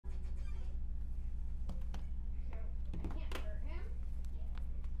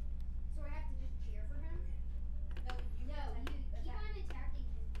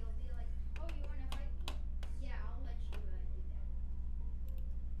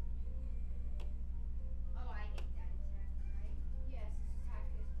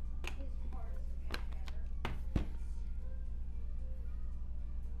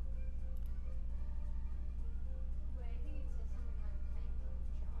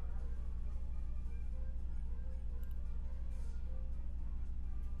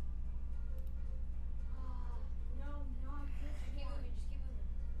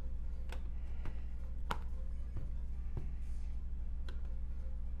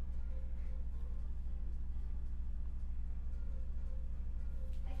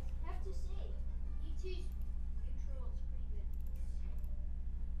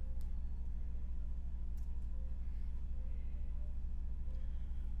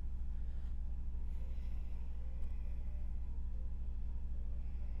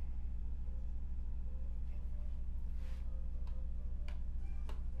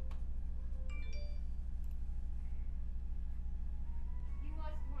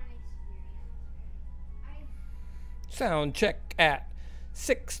Sound check at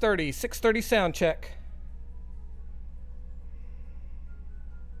 6:30. 6:30 sound check.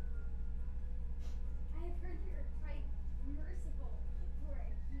 I have heard you're quite merciful for a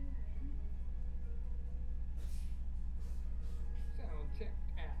human. Sound check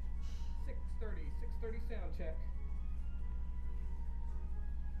at 6:30. 6:30 sound check.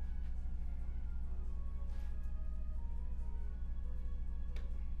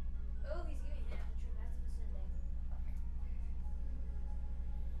 Oh, he's giving half the trip. That's Sunday.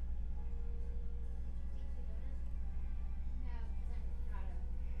 No, because I'm proud of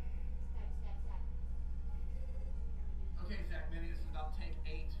Step. Okay, Zach, Minnie, this is about take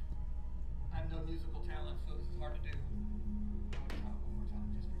 8. I have no musical talent, so this is hard to do. I'm gonna try it one more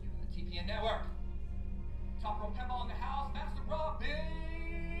time just for you and the TPN network. Top row pinball in the house, Master Robbie!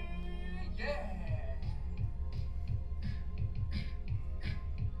 Yeah!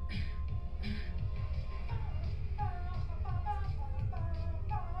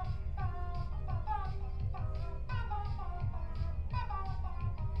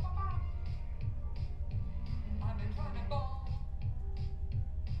 I've been trying to ball.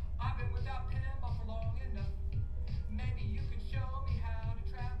 I've been without pinball for long enough. Maybe you can show me how to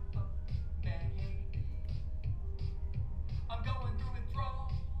trap a baby. I'm going through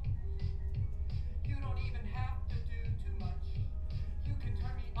withdrawal. You don't even have to do too much. You can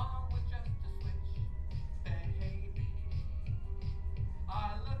turn me on with just a switch, baby.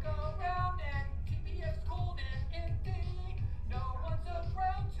 I look around and TPS cold and empty. No one's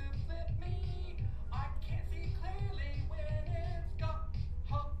around to flip me. I can't see clearly when it's got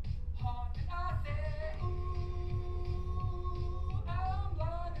hot and I say, ooh, I'm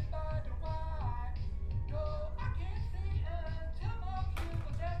blinded by the white. No, I can't see until my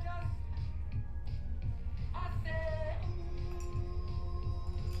pupils adjust. I say, ooh,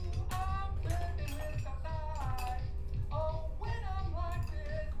 I'm flipping with outside. Oh, when I'm like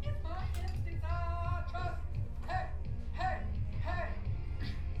this, it's my instincts I trust. Hey, hey, hey.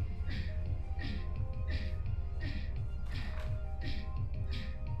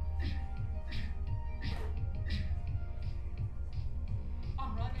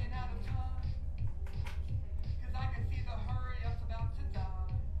 I'm running out of time, 'cause I can see the hurry-up's about to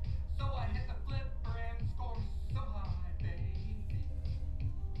die. So I hit the flipper and score so high, baby.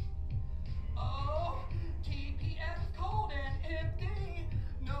 Oh, TPS is cold and empty.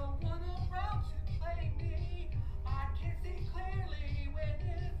 No one around to play me. I can see clearly when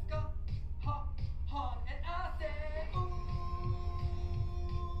it's got hot and I say, ooh,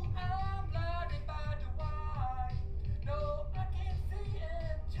 I'm blinded by the white. No, I can't see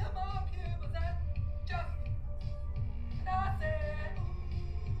until my pupils adjust. And I say, ooh,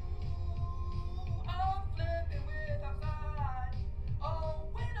 I'm flipping with outside. Oh,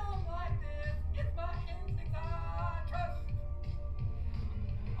 when I'm like this, it's my instincts I trust.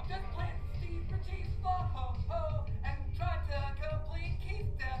 I'm just playing Steve Ritchie's flow and trying to complete key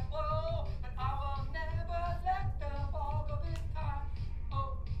step flow, but I will never let the ball go this time.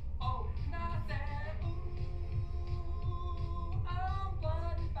 Oh, and I said, ooh, I'm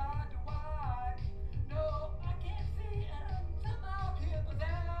blinded by the white. No, I can't see until my pupils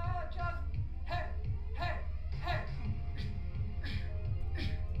adjust. Hey, hey, hey.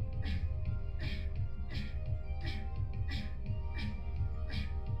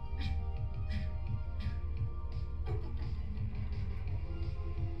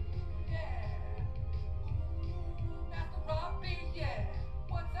 Yeah. Ooh, Master Robbie, yeah.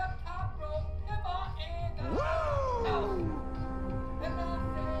 What's up, top row? Pinball in the house. And I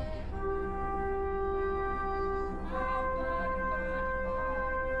said, I'm blinded by the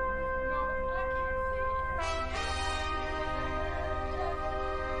white. No, I can't see it.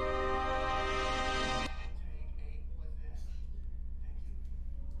 Take 8 was this. Thank you.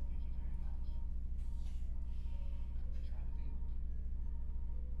 Thank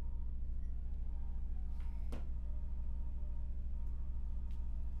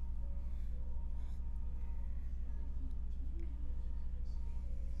you very much. Try the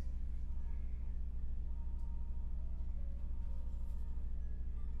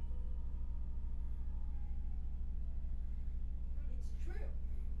field. It's true.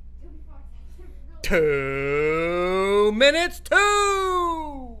 Toby Fox has a real 2 minutes 2. Toby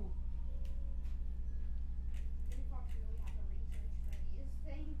Fox really had to research for these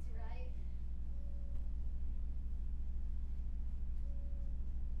things, right?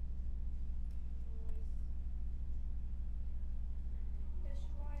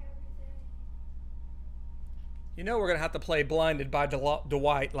 Destroy everything. You know we're gonna have to play Blinded by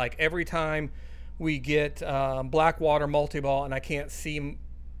Dwight like every time we get Blackwater multi-ball and I can't see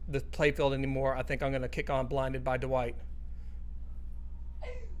the playfield anymore. I think I'm going to kick on Blinded by Dwight.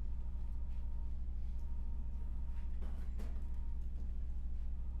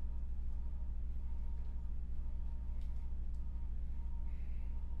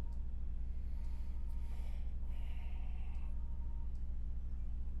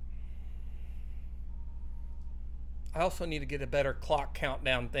 I also need to get a better clock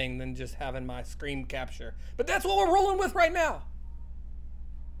countdown thing than just having my screen capture. But that's what we're rolling with right now.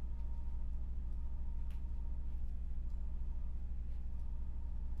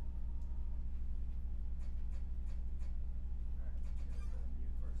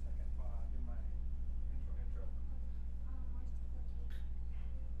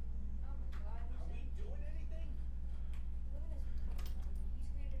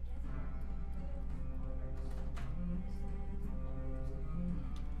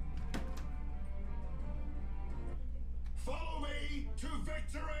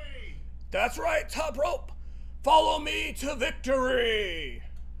 That's right, Top Rope. Follow me to victory.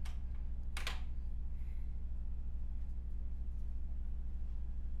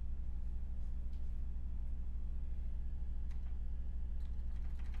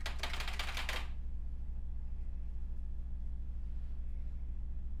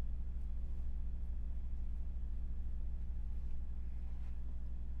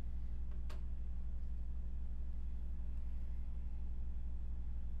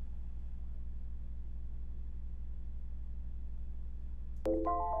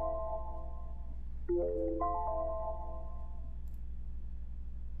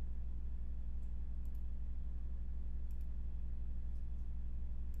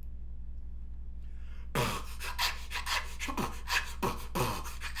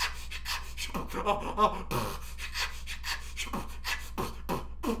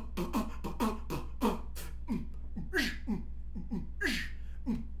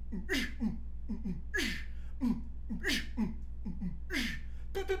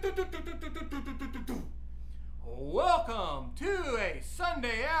 Welcome to a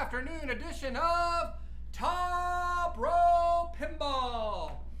Sunday afternoon edition of Top Rope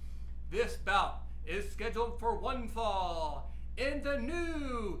Pinball. This bout is scheduled for one fall in the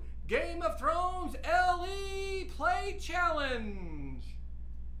new Game of Thrones LE Play Challenge.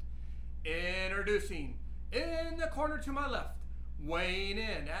 Introducing in the corner to my left, weighing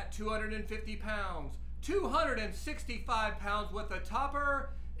in at 250 pounds, 265 pounds with a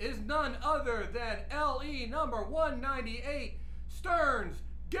topper, is none other than LE number 198, Stern's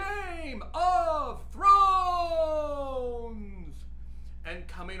Game of Thrones. And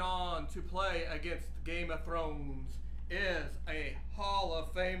coming on to play against Game of Thrones is a Hall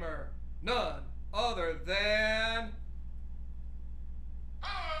of Famer, none other than...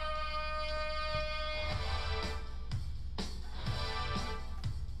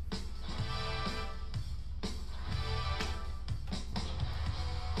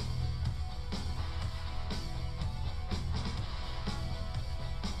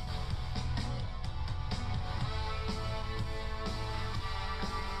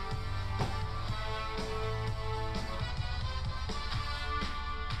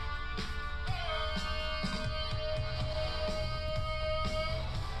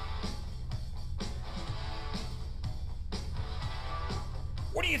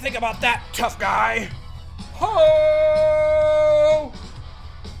 What do you think about that, tough guy? Ho!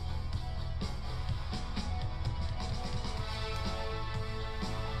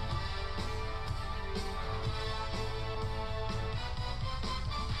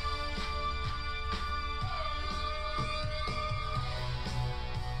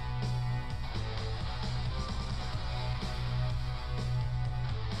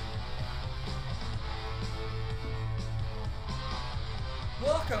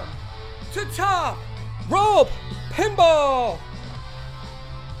 Welcome to Top Rope Pinball!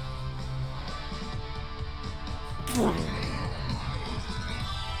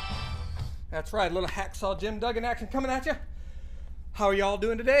 That's right, little Hacksaw Jim Duggan action coming at you. How are y'all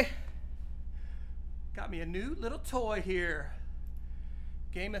doing today? Got me a new little toy here.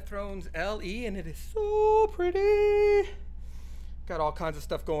 Game of Thrones LE, and it is so pretty. Got all kinds of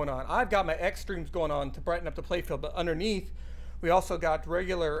stuff going on. I've got my extremes going on to brighten up the playfield, but underneath, we also got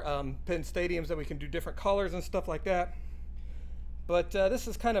regular pin stadiums that we can do different colors and stuff like that. But this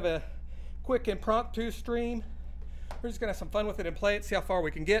is kind of a quick impromptu stream. We're just gonna have some fun with it and play it, see how far we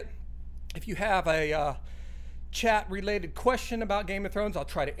can get. If you have a chat related question about Game of Thrones, I'll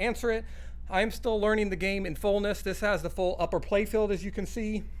try to answer it. I am still learning the game in fullness. This has the full upper playfield, as you can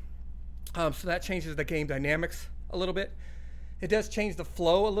see. So that changes the game dynamics a little bit. It does change the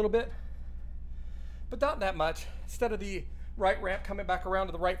flow a little bit, but not that much. Instead of the right ramp coming back around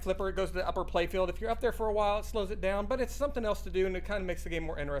to the right flipper. It goes to the upper playfield. If you're up there for a while, it slows it down, but it's something else to do, and it kind of makes the game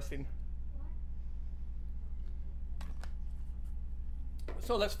more interesting.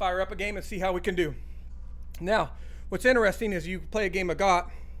 So let's fire up a game and see how we can do. Now, what's interesting is you play a game of GOT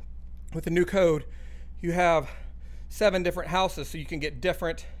with the new code. You have 7 different houses, so you can get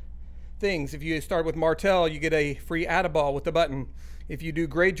different things. If you start with Martel, you get a free Add-a-Ball with the button. If you do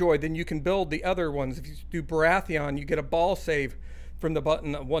Greyjoy, then you can build the other ones. If you do Baratheon, you get a ball save from the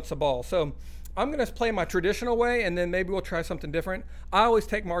button once a ball. So I'm going to play my traditional way, and then maybe we'll try something different. I always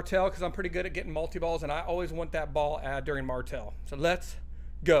take Martel because I'm pretty good at getting multi-balls, and I always want that ball add during Martel. So let's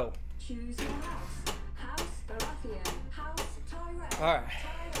go. Choose your house. House Baratheon. House Tyrell. All right.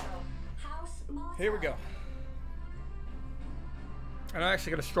 Tyrell. House Martel. Here we go. And I'm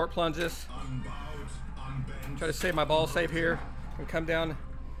actually going to short plunge this. Try to save my ball save here. And come down.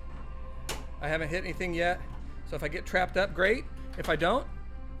 I haven't hit anything yet. So if I get trapped up, great. If I don't,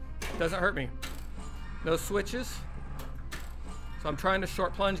 it doesn't hurt me. No switches. So I'm trying to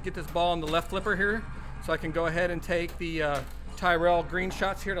short plunge, get this ball on the left flipper here, so I can go ahead and take the Tyrell green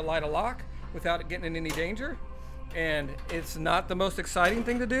shots here to light a lock without it getting in any danger. And it's not the most exciting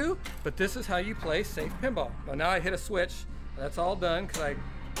thing to do, but this is how you play safe pinball. Well, now I hit a switch. That's all done because I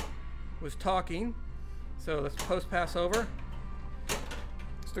was talking. So let's post pass over.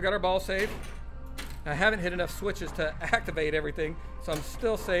 Still got our ball save. I haven't hit enough switches to activate everything, so I'm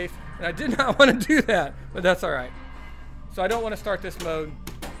still safe. And I did not want to do that, but that's all right. So I don't want to start this mode.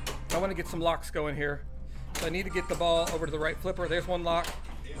 I want to get some locks going here. So I need to get the ball over to the right flipper. There's one lock,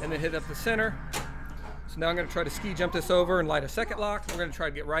 and then hit up the center. So now I'm going to try to ski jump this over and light a second lock. We're going to try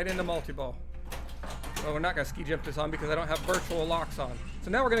to get right into multi-ball. Well, we're not going to ski jump this on because I don't have virtual locks on.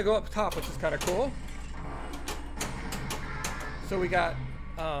 So now we're going to go up top, which is kind of cool. So we got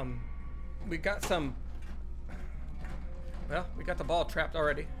some, well, we got the ball trapped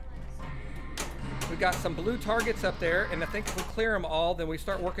already. We got some blue targets up there, and I think if we clear them all, then we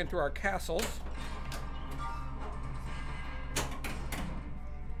start working through our castles.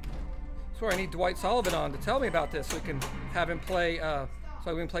 That's where I need Dwight Sullivan on to tell me about this so we can have him play,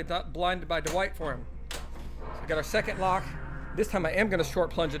 so we can play Blinded by Dwight for him. So we got our second lock. This time I am going to short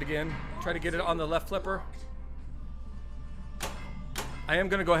plunge it again. Try to get it on the left flipper. I am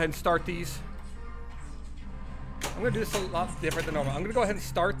going to go ahead and start these. I'm going to do this a lot different than normal. I'm going to go ahead and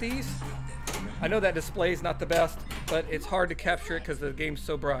start these. I know that display is not the best, but it's hard to capture it because the game's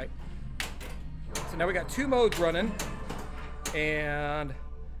so bright. So now we got 2 modes running, and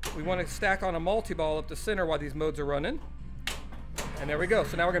we want to stack on a multi-ball up the center while these modes are running. And there we go.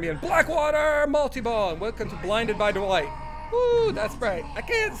 So now we're going to be in Blackwater multi-ball, and welcome to Blinded by Dwight. Woo, that's bright. I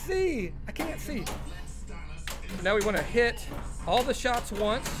can't see. I can't see. So now we want to hit all the shots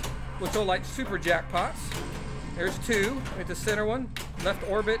once, which are like super jackpots. There's 2. Hit the center one, left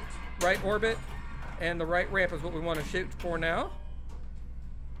orbit, right orbit, and the right ramp is what we want to shoot for now.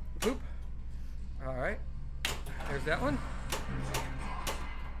 Boop. All right. There's that one.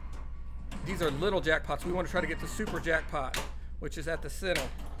 These are little jackpots. We want to try to get the super jackpot, which is at the center.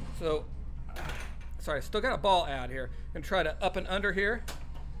 So, sorry, I still got a ball add here. I'm going to try to up and under here.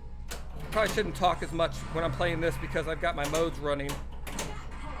 Probably shouldn't talk as much when I'm playing this because I've got my modes running.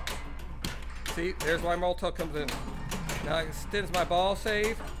 See, there's why Martel comes in. Now it extends my ball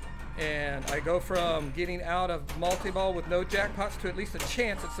save, and I go from getting out of multi-ball with no jackpots to at least a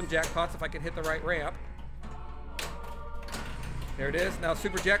chance at some jackpots if I can hit the right ramp. There it is. Now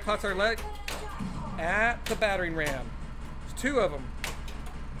super jackpots are let at the battering ram. There's 2 of them.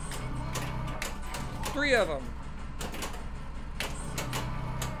 3 of them.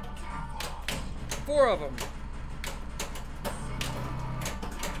 4 of them.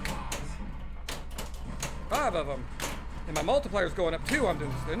 5 of them. And my multiplier's going up too. I'm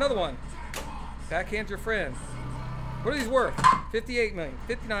doing another one. Backhand your friend. What are these worth? 58 million,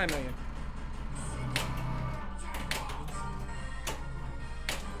 59 million.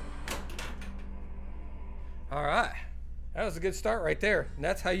 All right. That was a good start right there. And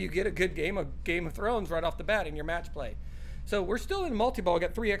that's how you get a good game of Game of Thrones right off the bat in your match play. So we're still in multi-ball. We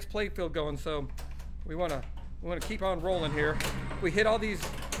got 3x playfield going, so we want to keep on rolling here. We hit all these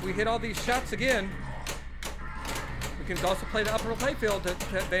shots again. We can also play the upper playfield to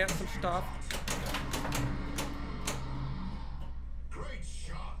advance some stuff. Great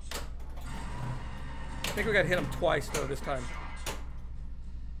shot. I think we got to hit them twice though this time.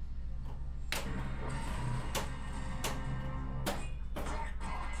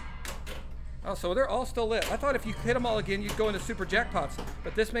 Oh, so they're all still lit. I thought if you hit them all again, you'd go into super jackpots,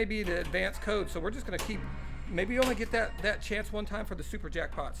 but this may be the advanced code, so we're just going to keep, maybe only get that chance one time for the super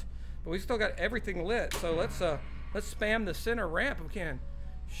jackpots. But we still got everything lit, so let's Let's spam the center ramp if we can.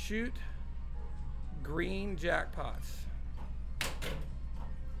 Shoot green jackpots.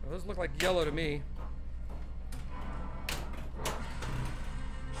 Well, those look like yellow to me.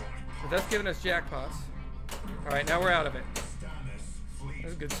 But that's giving us jackpots. All right, now we're out of it.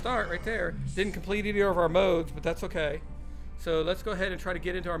 That's a good start right there. Didn't complete either of our modes, but that's okay. So let's go ahead and try to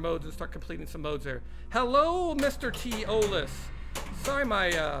get into our modes and start completing some modes there. Hello, Mr. T. Olis. Sorry,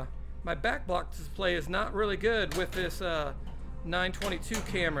 my back block display is not really good with this 922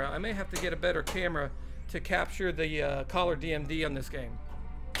 camera. I may have to get a better camera to capture the color DMD on this game.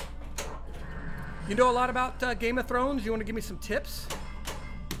 You know a lot about Game of Thrones? You want to give me some tips?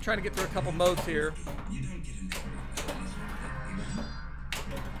 I'm trying to get through a couple modes here.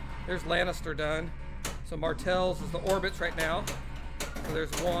 There's Lannister done. So Martell's is the orbits right now. So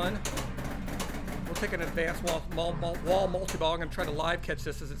there's one. We'll take an advanced wall multi-ball. I'm going to try to live catch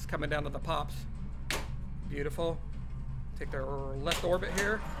this as it's coming down to the pops. Beautiful. Take the left orbit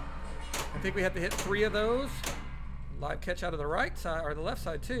here. I think we have to hit 3 of those. Live catch out of the right side, or the left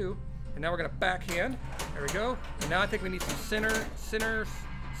side too. And now we're going to backhand. There we go. And now I think we need some center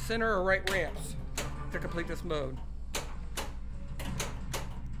or right ramps to complete this mode.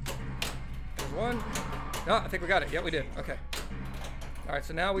 There's one. No, I think we got it. Yeah, we did. Okay. All right,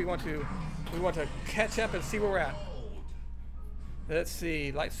 so now we want to catch up and see where we're at. Let's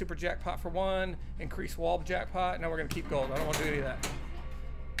see. Light super jackpot for 1. Increase wall jackpot. Now we're going to keep gold. I don't want to do any of that.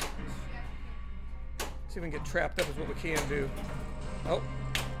 See if we can get trapped up is what we can do. Oh,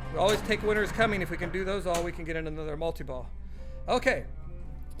 we always take winners coming. If we can do those all, we can get in another multi-ball. Okay.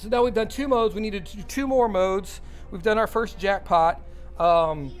 So now we've done 2 modes. We need to do 2 more modes. We've done our first jackpot.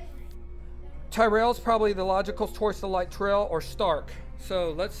 Tyrell's probably the logical choice to like Tyrell or Stark.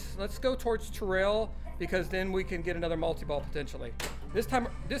 So let's go towards Tyrell because then we can get another multi-ball potentially. This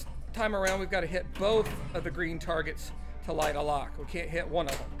time around we've got to hit both of the green targets to light a lock. We can't hit one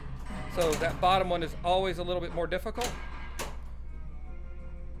of them. So that bottom one is always a little bit more difficult.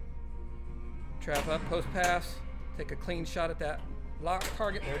 Trap up, post pass, take a clean shot at that lock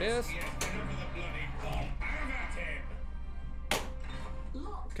target. There it is.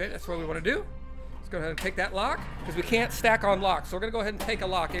 Okay, that's what we want to do. Let's go ahead and take that lock because we can't stack on locks. So we're going to go ahead and take a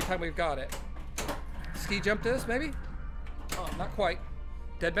lock anytime we've got it. Ski jump this, maybe? Oh, not quite.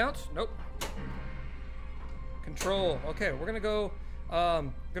 Dead bounce? Nope. Control. Okay, we're going to go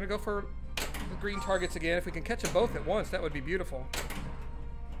for the green targets again. If we can catch them both at once, that would be beautiful.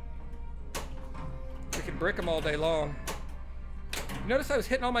 We can brick them all day long. You notice I was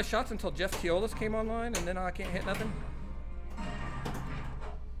hitting all my shots until Jeff Teolis came online, and then I can't hit nothing?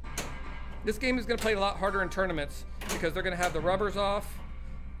 This game is going to play a lot harder in tournaments because they're going to have the rubbers off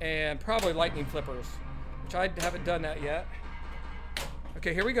and probably lightning flippers, which I haven't done that yet.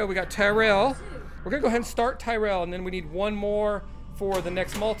 Okay, here we go. We got Tyrell. We're going to go ahead and start Tyrell, and then we need one more for the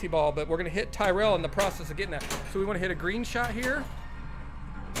next multi-ball, but we're going to hit Tyrell in the process of getting that. So we want to hit a green shot here.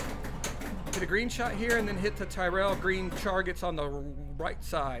 Hit a green shot here, and then hit the Tyrell green targets on the right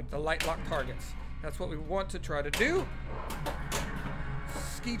side, the light lock targets. That's what we want to try to do.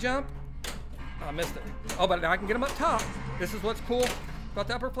 Ski jump. Oh, I missed it. Oh, but now I can get them up top. This is what's cool about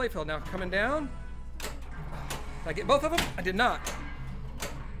the upper playfield. Now coming down. Did I get both of them? I did not.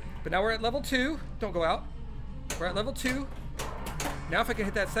 But now we're at level 2. Don't go out. We're at level 2. Now if I can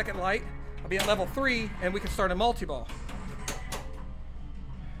hit that second light, I'll be at level 3, and we can start a multi-ball.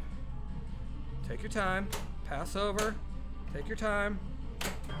 Take your time. Pass over. Take your time.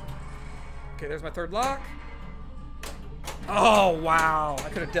 Okay, there's my third lock. Oh, wow. I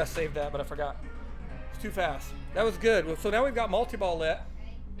could have death saved that, but I forgot. It's too fast. That was good. Well, so now we've got multi-ball lit.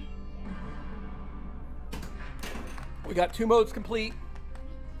 We got 2 modes complete.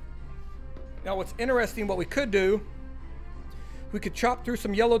 Now what's interesting, what we could do, we could chop through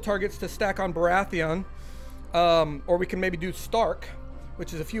some yellow targets to stack on Baratheon, or we can maybe do Stark,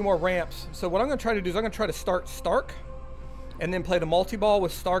 which is a few more ramps. So what I'm going to try to do is I'm going to try to start Stark and then play the multi-ball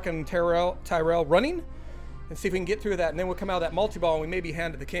with Stark and Tyrell running and see if we can get through that. And then we'll come out of that multi-ball and we may be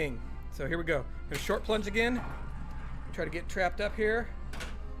hand to the king. So here we go. Gonna short plunge again. Try to get trapped up here.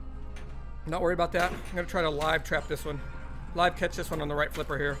 I'm not worried about that. I'm going to try to live trap this one. Live catch this one on the right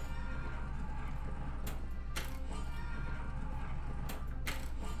flipper here.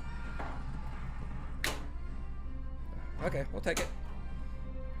 Okay, we'll take it.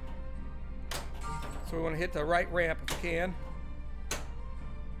 So we want to hit the right ramp if we can.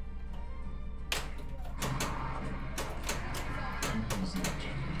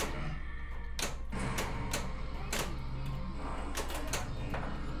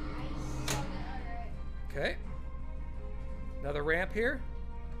 Okay. Another ramp here.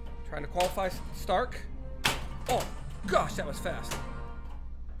 Trying to qualify Stark. Oh, gosh, that was fast.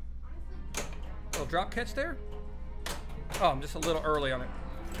 Little drop catch there. Oh, I'm just a little early on it.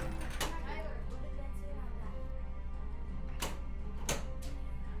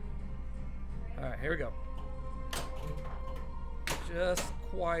 All right, here we go. Just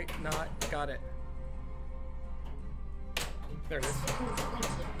quite not got it. There it is.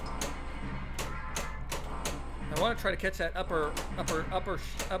 I want to try to catch that upper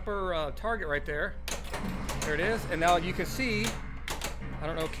target right there. There it is. And now you can see, I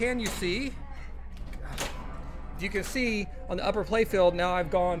don't know, can you see? You can see on the upper playfield, now I've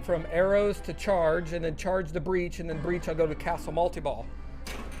gone from arrows to charge, and then charge the breach, and then breach I'll go to castle multi-ball,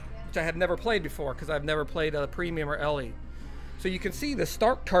 which I had never played before because I've never played a premium or LE. So you can see the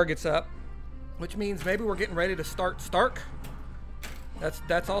Stark target's up, which means maybe we're getting ready to start Stark.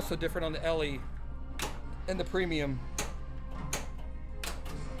 That's also different on the LE and the premium.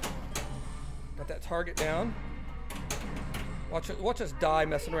 Got that target down. Watch us die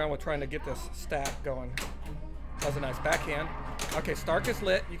messing around with trying to get this stack going. That was a nice backhand. Okay, Stark is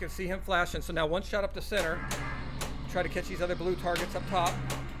lit. You can see him flashing. So now one shot up the center. Try to catch these other blue targets up top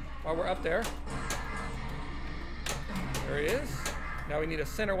while we're up there. There he is. Now we need a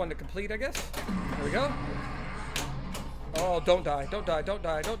center one to complete, I guess. There we go. Oh, don't die. Don't die. Don't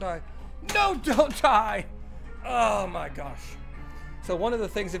die. Don't die. No, don't die. Oh my gosh. So one of the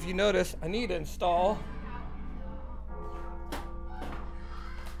things, if you notice, I need to install.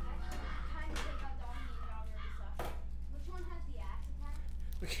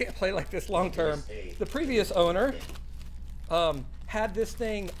 We can't play like this long term. The previous owner had this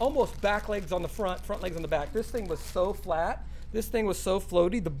thing almost back legs on the front legs on the back. This thing was so flat. This thing was so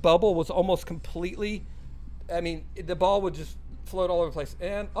floaty. The bubble was almost completely, I mean, the ball would just float all over the place.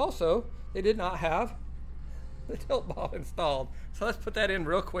 And also, they did not have the tilt ball installed. So let's put that in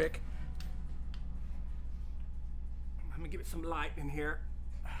real quick. Let me give it some light in here.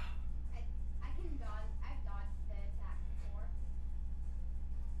 I've dodged the attack before.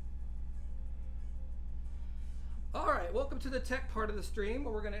 All right, welcome to the tech part of the stream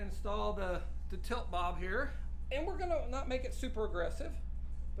where we're going to install the tilt bob here. And we're going to not make it super aggressive,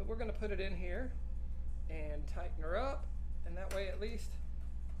 but we're going to put it in here and tighten her up. And that way, at least,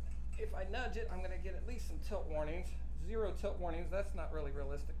 if I nudge it, I'm going to get at least some tilt warnings. 0 tilt warnings. That's not really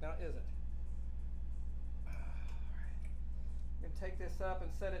realistic now, is it? All right. I'm going to take this up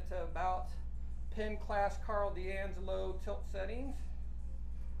and set it to about Penn Clash Carl D'Angelo tilt settings.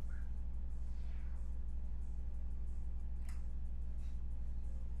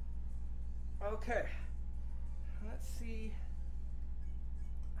 Okay. Let's see.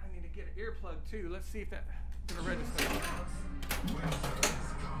 I need to get an earplug too. Let's see if that's going to register.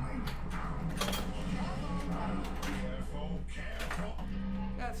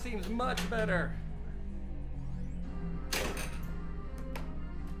 That seems much better.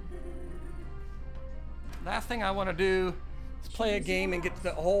 Last thing I want to do is play a game and get to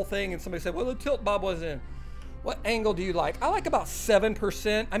the whole thing and somebody said, well, the tilt bob wasn't in. What angle do you like? I like about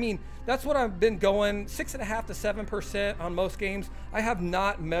 7%. I mean, that's what I've been going, 6.5 to 7% on most games. I have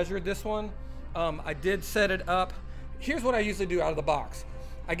not measured this one. I did set it up. Here's what I usually do out of the box.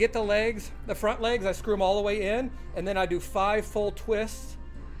 I get the legs, the front legs, I screw them all the way in, and then I do 5 full twists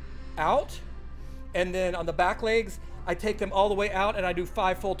out. And then on the back legs, I take them all the way out and I do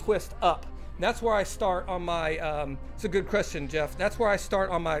 5 full twists up. And that's where I start on my, it's a good question, Jeff. That's where I start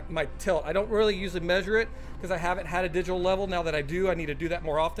on my tilt. I don't really usually measure it because I haven't had a digital level. Now that I do, I need to do that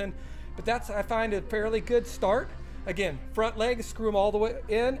more often. But that's, I find, a fairly good start. Again, front legs, screw them all the way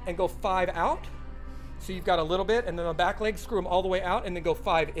in and go 5 out. So you've got a little bit, and then the back legs, screw them all the way out and then go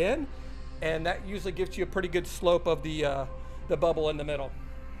 5 in. And that usually gives you a pretty good slope of the bubble in the middle.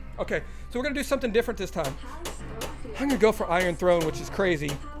 Okay, so we're gonna do something different this time. I'm gonna go for Iron Throne, which is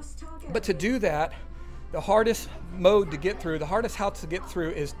crazy. But to do that, the hardest mode to get through, the hardest house to get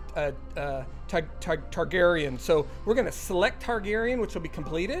through is Targaryen. So we're gonna select Targaryen, which will be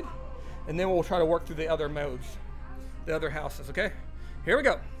completed, and then we'll try to work through the other modes, the other houses, okay? Here we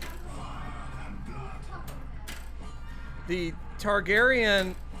go. The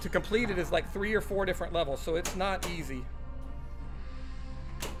Targaryen, to complete it, is like 3 or 4 different levels, so it's not easy.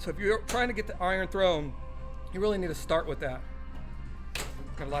 So if you're trying to get the Iron Throne, you really need to start with that.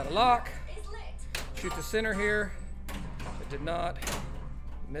 Gonna light a lock, shoot the center here. It did not,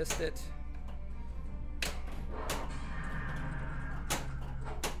 missed it.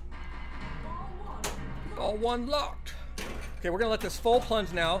 Ball 1 locked. Okay, we're gonna let this full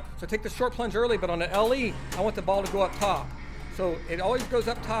plunge now. So take the short plunge early, but on an LE, I want the ball to go up top. So it always goes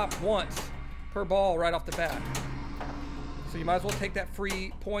up top once per ball right off the bat. So you might as well take that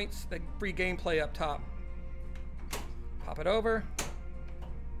free points, that free gameplay up top. Pop it over.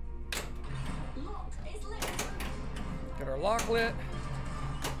 Lock is lit. Get our lock lit.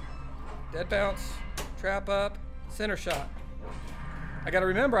 Dead bounce. Trap up. Center shot. I gotta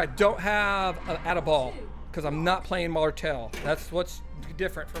remember I don't have an at a ball because I'm not playing Martell. That's what's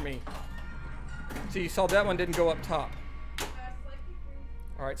different for me. See, you saw that one didn't go up top.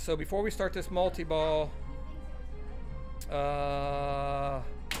 All right, so before we start this multi-ball, I'll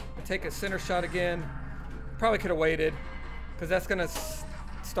take a center shot again. Probably could have waited because that's gonna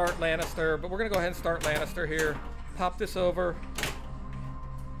start Lannister, but we're gonna go ahead and start Lannister here. Pop this over.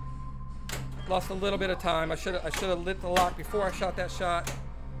 Lost a little bit of time. I should have lit the lock before I shot that shot.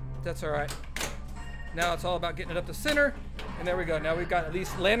 That's all right. Now it's all about getting it up the center, and there we go. Now we've got at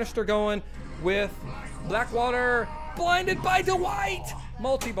least Lannister going with Blackwater, blinded by Dwight.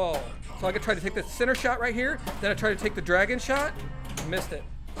 Multi-ball. So I could try to take the center shot right here. Then I try to take the dragon shot. Missed it.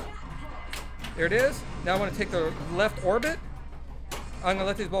 There it is. Now I want to take the left orbit. I'm gonna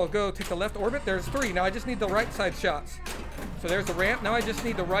let these balls go. Take the left orbit. There's 3. Now I just need the right side shots. So there's the ramp. Now I just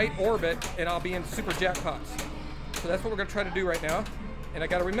need the right orbit, and I'll be in super jackpots. So that's what we're gonna try to do right now. And I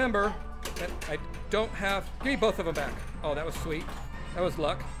gotta remember that I don't have. Give me both of them back. Oh, that was sweet. That was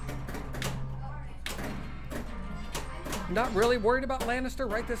luck. Not really worried about Lannister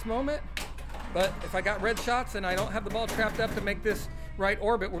right this moment, but if I got red shots and I don't have the ball trapped up to make this right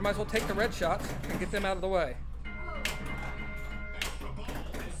orbit, we might as well take the red shots and get them out of the way.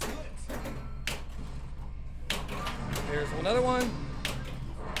 There's another one.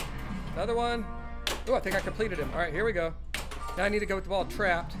 Another one. Oh, I think I completed him. All right, here we go. Now I need to go with the ball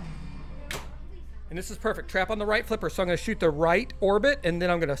trapped. And this is perfect. Trap on the right flipper. So I'm going to shoot the right orbit, and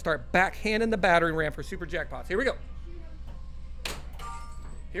then I'm going to start backhanding the battering ram for super jackpots. Here we go.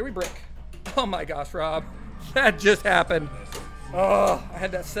 Here we brick. Oh my gosh, Rob. That just happened. Oh, I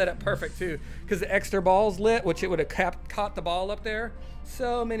had that set up perfect too. Because the extra ball's lit, which it would have caught the ball up there.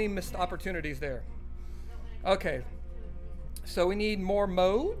 So many missed opportunities there. Okay. So we need more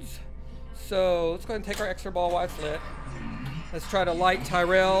modes. So let's go ahead and take our extra ball while it's lit. Let's try to light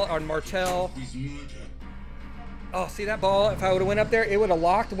Tyrell on Martell. Oh, see that ball? If I would have went up there, it would have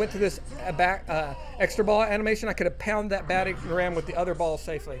locked, went to this back extra ball animation. I could have pounded that batting ram with the other ball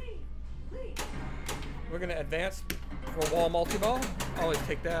safely. We're going to advance for wall multi-ball. Always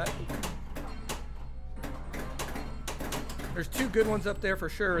take that. There's 2 good ones up there for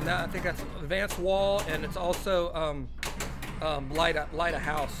sure, and that I think that's advanced wall, and it's also light a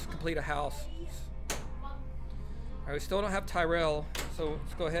house, complete a house. All right, we still don't have Tyrell, so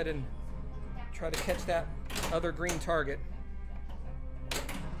let's go ahead and try to catch that other green target.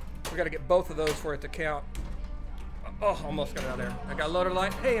 We got to get both of those for it to count. Oh, almost got it out of there. I got loaded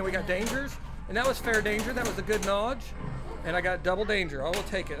light. Hey, and we got dangers, and that was fair danger. That was a good nodge, and I got double danger. I will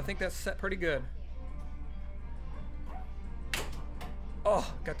take it. I think that's set pretty good.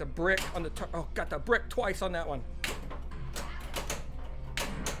 Oh, got the brick on the got the brick twice on that one.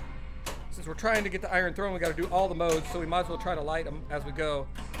 Since we're trying to get the iron throne, we got to do all the modes, so we might as well try to light them as we go.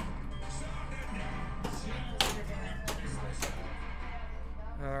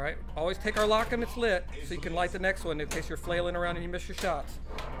 All right, always take our lock when it's lit, so you can light the next one in case you're flailing around and you miss your shots.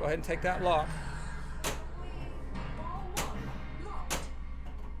 Go ahead and take that lock.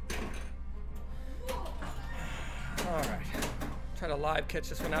 All right, try to live catch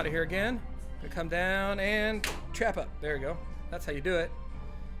this one out of here again. Gonna come down and trap up. There you go. That's how you do it.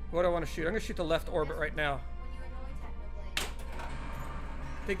 What do I want to shoot? I'm gonna shoot the left orbit right now.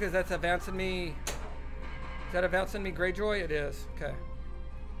 I think that's advancing me. Is that advancing me, Greyjoy? It is. Okay.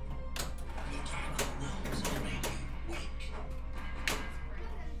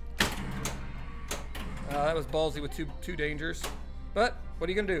 That was ballsy with two dangers. But what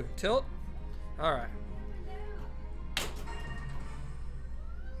are you gonna do? Tilt? All right.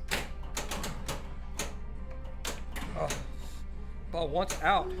 Oh, ball once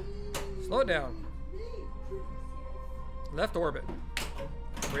out. Slow it down. Left orbit.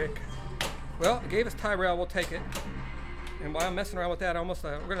 Rick. Well, it gave us Tyrell. We'll take it. And while I'm messing around with that,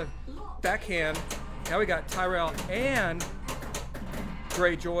 we're gonna backhand. Now we got Tyrell and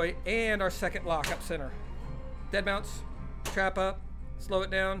Greyjoy and our second lock up center. Dead bounce, trap up, slow it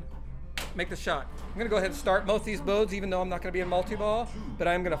down, make the shot. I'm gonna go ahead and start both these modes, even though I'm not gonna be in multi-ball, but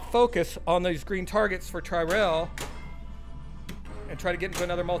I'm gonna focus on these green targets for Tyrell and try to get into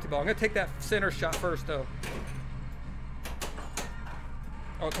another multi-ball. I'm gonna take that center shot first though.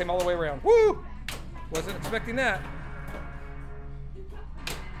 Oh, it came all the way around. Woo! Wasn't expecting that.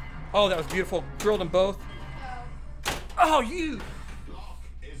 Oh, that was beautiful. Drilled them both. Oh, you!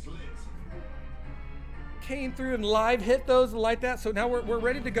 Came through and live hit those like that. So now we're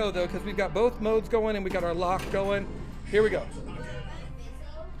ready to go though, because we've got both modes going and we got our lock going. Here we go.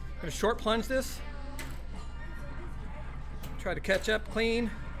 Gonna short plunge this. Try to catch up clean.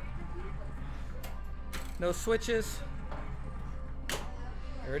 No switches.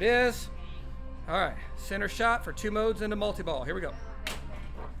 There it is. All right, center shot for 2 modes into multi-ball. Here we go.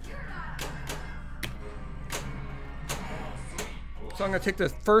 So I'm gonna take the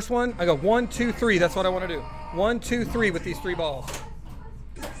first one. I go 1, 2, 3. That's what I want to do. 1, 2, 3 with these 3 balls.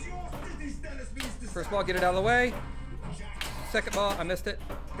 First ball, get it out of the way. Second ball, I missed it.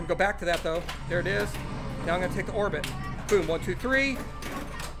 I'm gonna go back to that though. There it is. Now I'm gonna take the orbit. Boom, 1, 2, 3.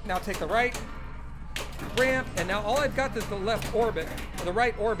 Now take the right ramp, and now all I've got is the left orbit, or the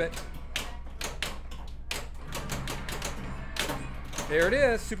right orbit. There it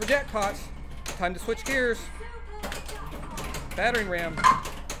is, super jackpots. Time to switch gears. Battering ram.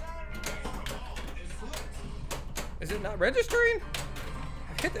 Is it not registering?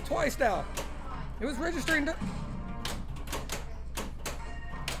 I've hit it twice now. It was registering.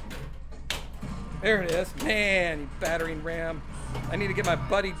 There it is. Man, you battering ram. I need to get my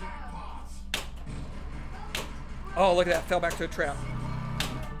buddy. Oh, look at that. Fell back to a trap.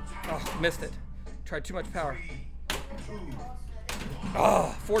 Oh, missed it. Tried too much power.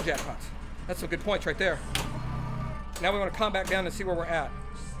 Oh, 4 jackpots. That's some good points right there. Now we want to come back down and see where we're at.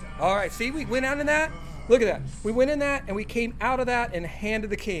 All right, see, we went out in that. Look at that. We went in that and we came out of that and handed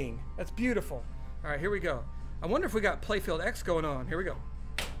the king. That's beautiful. All right, here we go. I wonder if we got Playfield X going on. Here we go.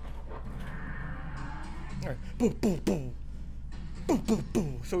 All right, boom, boom, boom. Boom, boom,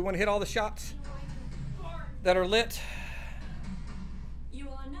 boom. So we want to hit all the shots that are lit. You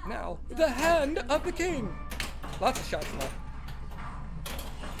are Now, the hand of the king. Lots of shots left.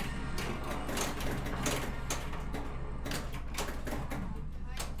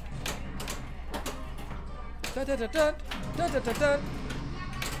 Da da da da da da da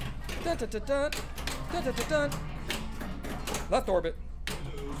da da da da da da da da. Left orbit.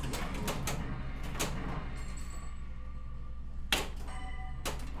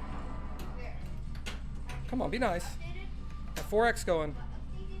 Come on, be nice. Got 4X going.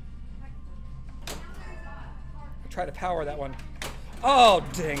 Try to power that one. Oh,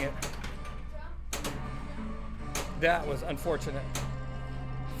 dang it. That was unfortunate.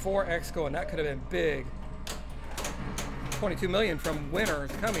 4X going. That could have been big. 22 million from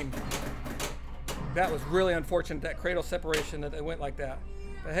winners coming. That was really unfortunate, that cradle separation, that it went like that.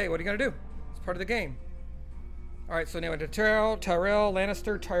 But hey, what are you going to do? It's part of the game. All right, so now to Tyrell,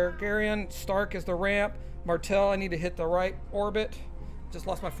 Lannister, Targaryen, Stark is the ramp. Martell, I need to hit the right orbit. Just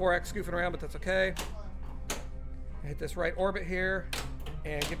lost my 4X goofing around, but that's okay. I hit this right orbit here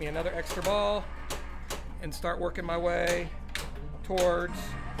and give me another extra ball and start working my way towards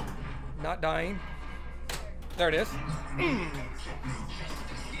not dying. There it is.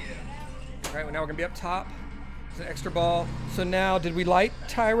 All right, well, now we're gonna be up top. It's an extra ball. So now, did we light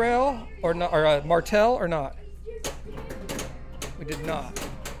Tyrell or not, or Martell or not? We did not.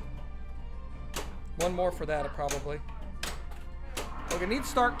 One more for that, probably. We're gonna need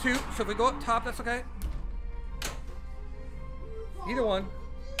Stark too. So if we go up top, that's okay. Either one.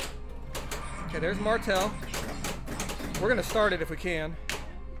 Okay, there's Martell. We're gonna start it if we can.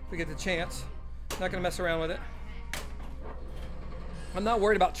 If we get the chance. Not gonna mess around with it. I'm not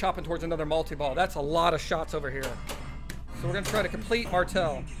worried about chopping towards another multi-ball. That's a lot of shots over here. So we're gonna try to complete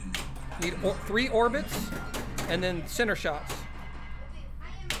Martell. Need 3 orbits and then center shots.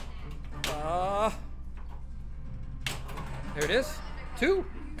 There it is. 2.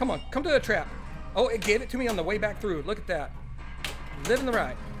 Come on, come to the trap. Oh, it gave it to me on the way back through. Look at that. Living the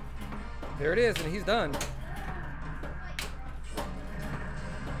ride. There it is, and he's done.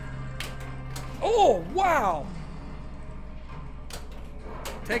 Oh, wow.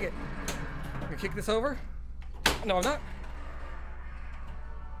 Take it. I'm gonna kick this over. No, I'm not.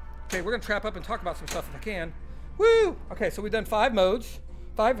 Okay, we're gonna trap up and talk about some stuff if I can. Woo! Okay, so we've done 5 modes,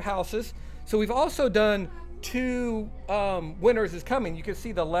 5 houses. So we've also done 2 winners is coming. You can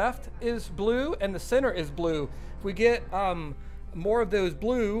see the left is blue and the center is blue. If we get more of those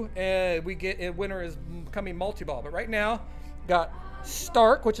blue, we get a winner is coming multi-ball. But right now, got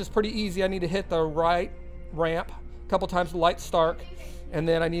Stark, which is pretty easy. I need to hit the right ramp a couple times to light Stark, and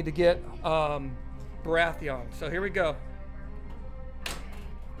then I need to get Baratheon. So here we go.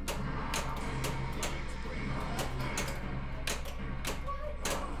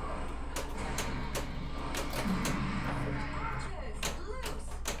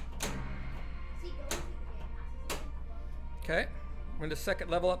 Okay, we're in the second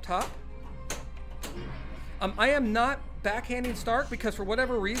level up top. I am not backhanding Stark because for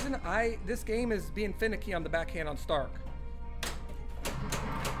whatever reason, this game is being finicky on the backhand on Stark.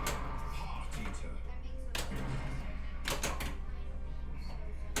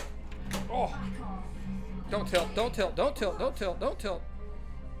 Oh. Don't tilt, don't tilt, don't tilt, don't tilt, don't tilt.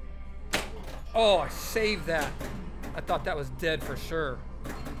 Oh, I saved that. I thought that was dead for sure.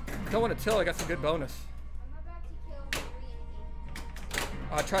 Don't want to tilt, I got some good bonus. I'm about to kill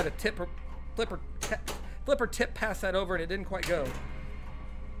Marie. I tried to flip her tip past that over and it didn't quite go.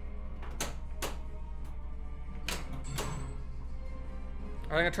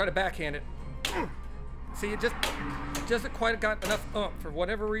 All right, I'm gonna try to backhand it. See, it just hasn't quite got enough for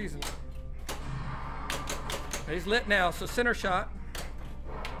whatever reason. He's lit now, so center shot.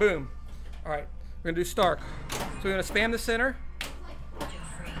 Boom. All right, we're gonna do Stark. So we're gonna spam the center.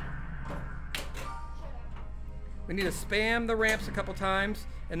 We need to spam the ramps a couple times,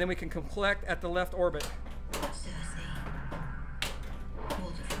 and then we can collect at the left orbit.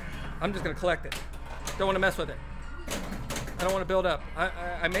 I'm just gonna collect it. Don't want to mess with it. I don't want to build up.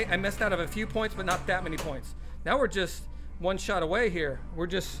 I missed out of a few points, but not that many points. Now we're just one shot away here. We're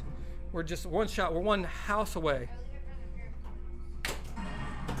just one shot. We're one house away.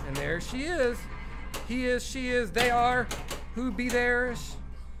 And there she is. He is, she is, they are. Who be theirs?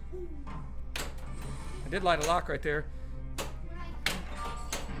 I did light a lock right there.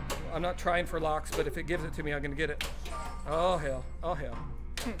 I'm not trying for locks, but if it gives it to me, I'm gonna get it. Oh hell. Oh hell.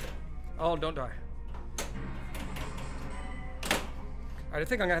 Oh, don't die. All right, I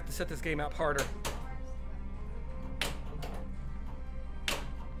think I'm gonna have to set this game up harder.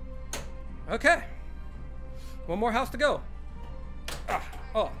 Okay. One more house to go.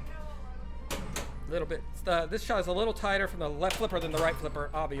 Oh. A little bit. This shot is a little tighter from the left flipper than the right flipper,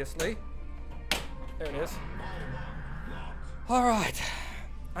 obviously. There it is. All right.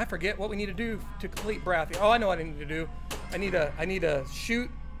 I forget what we need to do to complete Brathy. Oh, I know what I need to do. I need to shoot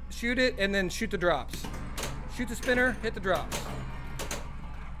it and then shoot the drops. Shoot the spinner, hit the drops.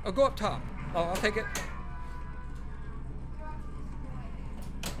 Oh, go up top. Oh, I'll take it.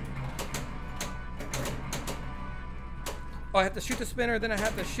 Oh, I have to shoot the spinner, then I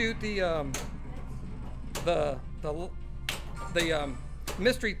have to shoot the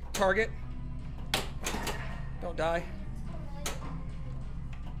mystery target. Don't die.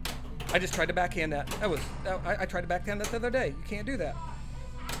 I just tried to backhand that. I tried to backhand that the other day. You can't do that.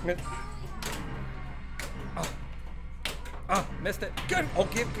 Oh, missed it. Good.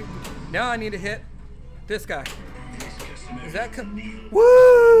 Okay. Now I need to hit this guy. Is that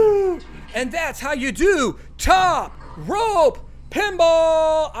woo? And that's how you do top rope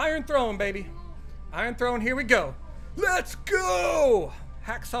pinball iron throwing, baby. Iron throwing. Here we go. Let's go.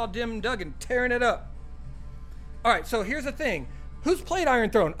 Hacksaw Jim Duggan tearing it up. All right. So here's the thing. Who's played iron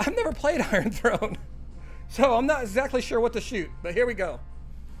throwing? I've never played iron throwing, so I'm not exactly sure what to shoot. But here we go.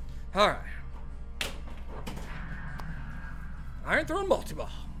 All right. Iron throwing multi-ball.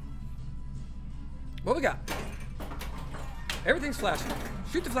 What we got? Everything's flashing.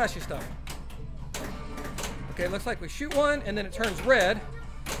 Shoot the flashy stuff. Okay, looks like we shoot one and then it turns red.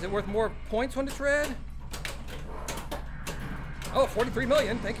 Is it worth more points when it's red? Oh, 43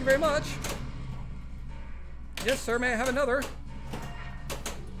 million. Thank you very much. Yes, sir. May I have another?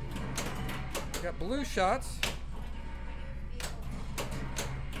 Got blue shots.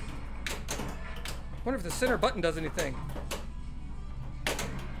 Wonder if the center button does anything.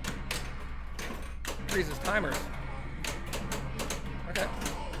 Freezes timers. Okay.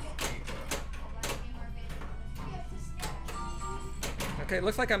 Okay,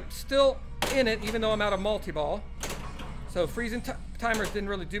 looks like I'm still in it even though I'm out of multi-ball. So freezing timers didn't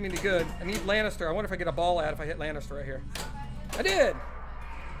really do me any good. I need Lannister. I wonder if I get a ball ad if I hit Lannister right here. I did!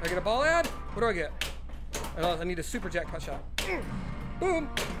 I get a ball ad? What do I get? Oh, I need a super jackpot shot. Boom!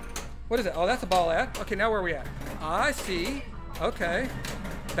 What is it? Oh, that's a ball ad. Okay, now where are we at? I see. Okay.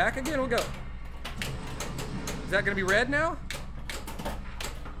 Back again we'll go. Is that gonna be red now?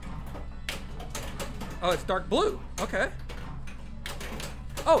 Oh, it's dark blue. Okay.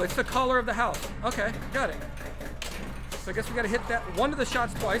 Oh, it's the color of the house. Okay, got it. So I guess we gotta hit that one of the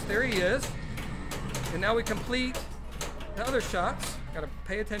shots twice. There he is. And now we complete the other shots. Gotta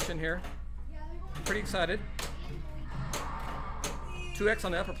pay attention here. I'm pretty excited. 2x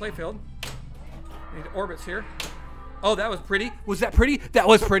on the upper playfield. Need orbits here. Oh, that was pretty. Was that pretty? That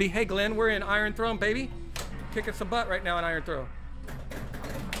was pretty. Hey, Glenn, we're in Iron Throne, baby. Kicking some butt right now in Iron Throw.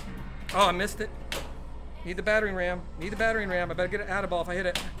 Oh, I missed it. Need the battering ram. Need the battering ram. I better get it out of ball if I hit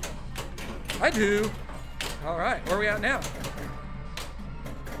it. I do. All right, where are we at now?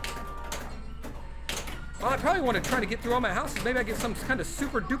 Well, I probably want to try to get through all my houses. Maybe I get some kind of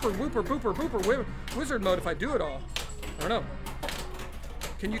super duper whooper booper booper wizard mode if I do it all. I don't know.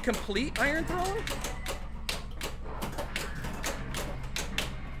 Can you complete Iron Throne?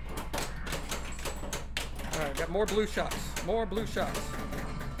 All right, got more blue shots. More blue shots.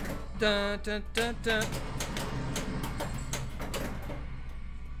 Dun, dun, dun, dun.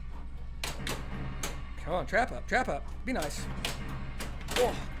 Come on, trap up, trap up. Be nice.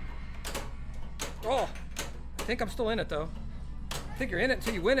 Oh. Oh. I think I'm still in it, though. I think you're in it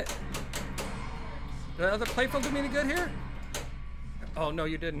until you win it. Did the other playfield do me any good here? Oh, no,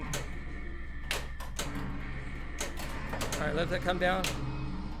 you didn't. All right, let that come down.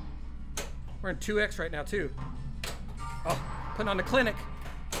 We're in 2x right now, too. Oh, putting on the clinic.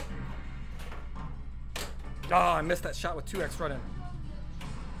 Oh, I missed that shot with 2x running.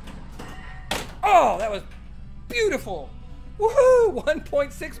 Oh, that was beautiful. Woohoo!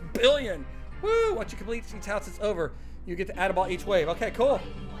 1.6 billion. Woo! Once you complete each house, it's over. You get to add a ball each wave. Okay, cool.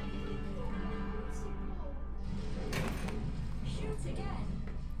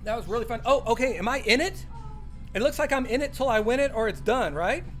 That was really fun. Oh, okay. Am I in it? It looks like I'm in it till I win it or it's done,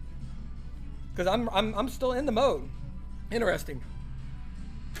 right? Because I'm still in the mode. Interesting.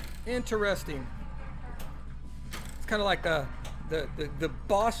 Interesting. It's kind of like the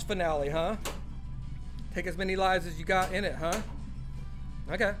boss finale, huh? Take as many lives as you got in it, huh?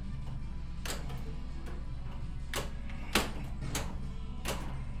 Okay.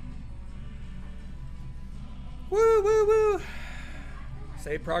 Woo, woo, woo.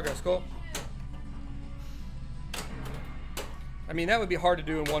 Save progress, cool. I mean, that would be hard to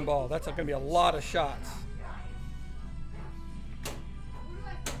do in one ball. That's going to be a lot of shots.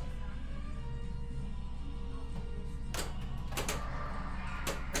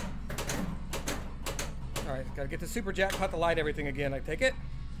 All right, got to get the super jackpot to light everything again. I take it.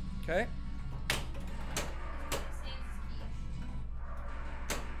 Okay.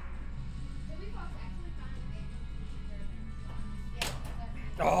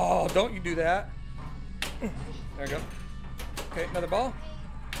 Oh, don't you do that. There we go. Okay, another ball.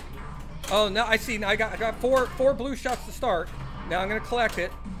 Oh, now I see. Now I got four blue shots to start. Now I'm going to collect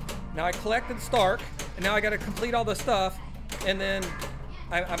it. Now I collected start, and now I got to complete all the stuff, and then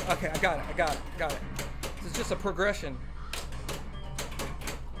I'm okay. I got it. This is just a progression.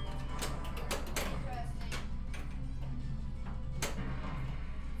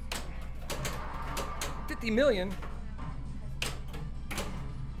 $50 million.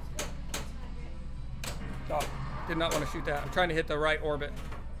 Oh, did not want to shoot that. I'm trying to hit the right orbit,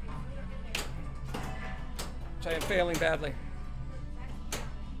 which I am failing badly.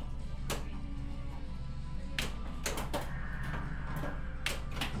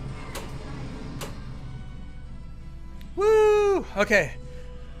 Woo! Okay.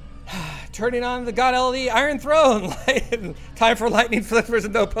 Turning on the God LED Iron Throne. Time for lightning flippers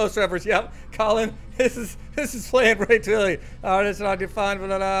and no post rubbers. Yep, Colin, this is playing way too early. Oh, that's not fun,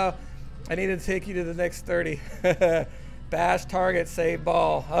 but I need to take you to the next 30. Bash, target, save,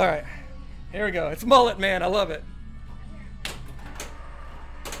 ball. All right, here we go. It's mullet, man. I love it.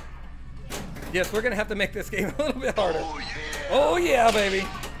 Yes, we're gonna have to make this game a little bit harder. Oh yeah, oh, yeah, baby.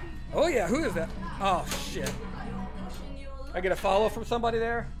 Oh yeah, who is that? Oh shit. I get a follow from somebody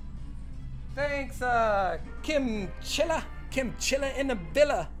there. Thanks, Kim Chilla in the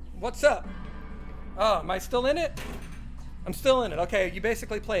villa. What's up? Oh, am I still in it? I'm still in it. Okay, you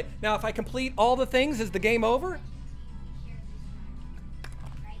basically play it. Now, if I complete all the things, is the game over?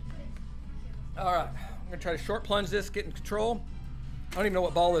 All right, I'm gonna try to short plunge this, get in control. I don't even know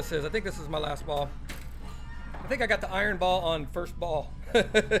what ball this is. I think this is my last ball. I think I got the iron ball on first ball.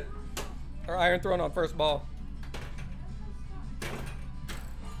 Or iron thrown on first ball.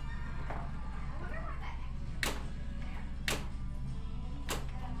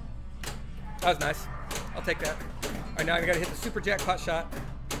 That was nice. I'll take that. All right, now I gotta hit the super jackpot shot.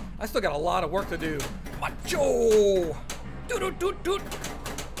 I still got a lot of work to do. Macho! Doot-doot-doot-doot!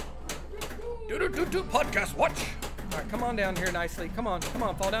 Doot-doot-doot-doot! Podcast watch! All right, come on down here nicely. Come on,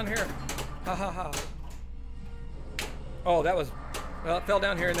 fall down here. Ha ha ha. Oh, that was, well, it fell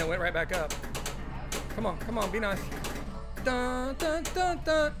down here and then went right back up. Come on, be nice. Dun, dun, dun,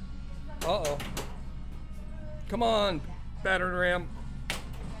 dun. Uh-oh. Come on, battering ram.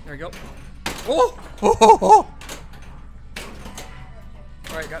 There we go. Oh!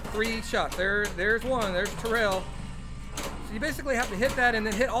 All right, got 3 shots. There's one. There's Terrell. So you basically have to hit that and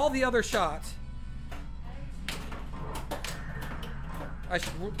then hit all the other shots. I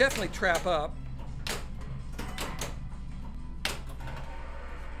should definitely trap up.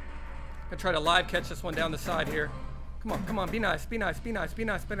 Gonna try to live catch this one down the side here. Come on, be nice.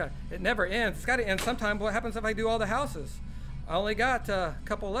 It never ends. It's got to end sometime. What happens if I do all the houses? I only got a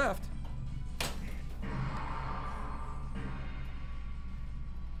couple left.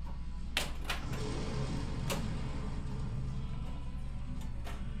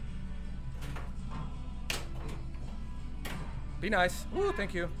 Be nice. Ooh,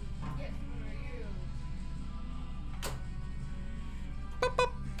 thank you.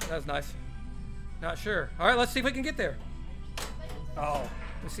 that was nice. Not sure. All right, let's see if we can get there. Oh,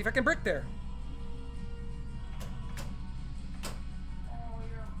 let's see if I can brick there.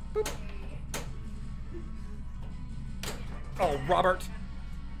 Boop. Oh, Robert.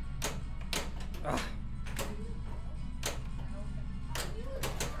 Ugh.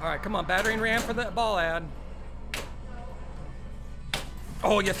 All right, come on, battering ram for the ball ad.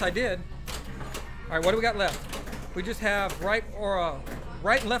 Oh, yes, I did. All right, what do we got left? We just have right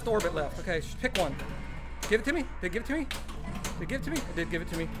and left orbit left. Okay, just pick one. Give it to me. Did it give it to me? Did it give it to me? It did give it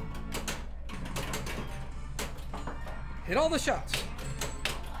to me. Hit all the shots.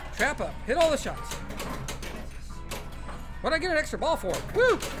 Trap up. Hit all the shots. What did I get an extra ball for?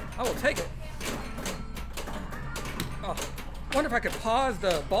 Woo! I will take it. Oh, wonder if I could pause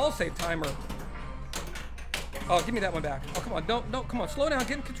the ball save timer. Oh, give me that one back. Oh, come on. Don't, come on. Slow down.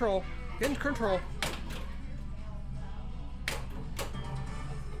 Get in control. Get in control.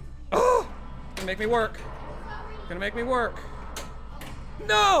 Oh! Gonna make me work. Gonna make me work.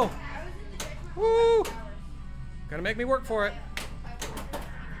 No! Woo! Gonna make me work for it.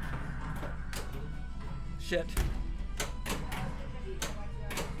 Shit.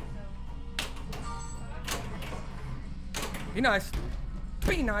 Be nice.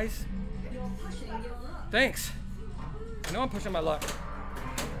 Be nice. Thanks. I know I'm pushing my luck.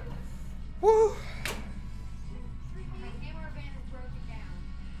 Woo! My camera band is broken down.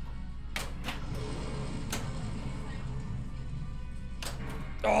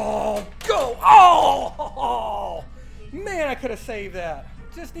 Oh, go! Oh! Man, I could have saved that.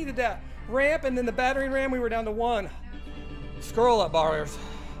 Just needed that ramp, and then the battering ram, we were down to 1. Scroll up, bars.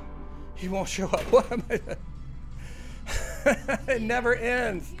 He won't show up. What am I? It never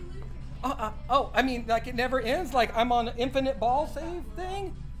ends. Oh, I mean, like it never ends? Like I'm on an infinite ball save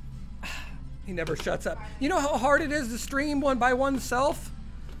thing? He never shuts up. You know how hard it is to stream one by oneself?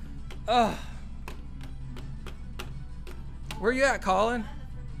 Where you at, Colin?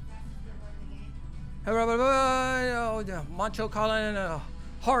 Moncho, Colin,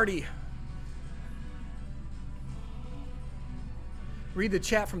 Hardy. Read the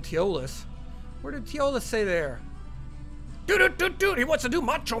chat from Teolis. Where did Teolis say there? Dude, he wants to do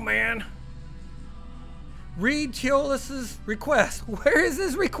Macho Man. Read Teolis's request. Where is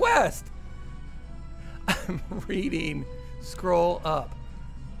his request? I'm reading. Scroll up.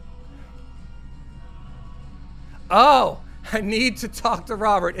 Oh, I need to talk to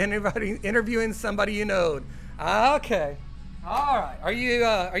Robert. Interviewing somebody you know. Okay. All right. Are you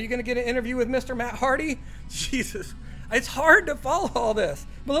going to get an interview with Mr. Matt Hardy? Jesus. It's hard to follow all this.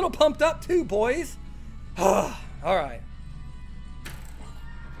 I'm a little pumped up too, boys. All right.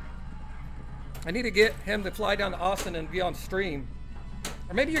 I need to get him to fly down to Austin and be on stream.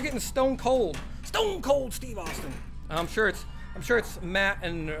 Or maybe you're getting Stone Cold Steve Austin. I'm sure it's Matt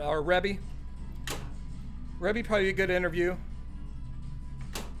and or Rebby. Rebby probably a good interview.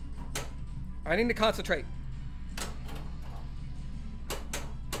 I need to concentrate.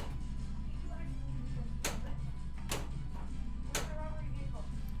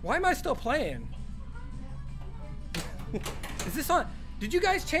 Why am I still playing? Is this on? Did you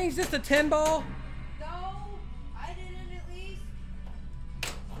guys change this to 10 ball? No, I didn't at least.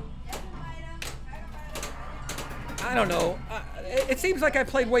 I don't know. It seems like I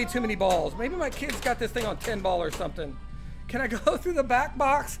played way too many balls. Maybe my kids got this thing on 10 ball or something. Can I go through the back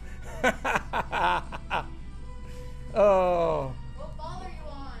box? Oh. What ball are you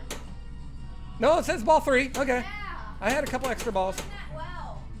on? No, it says ball 3. Okay. Yeah. I had a couple extra balls. Doing that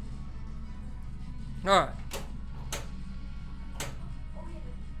well. All right.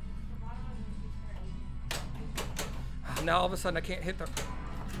 Now all of a sudden I can't hit the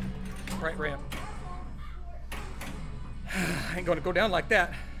right ramp. I ain't gonna go down like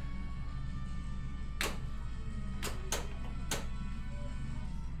that.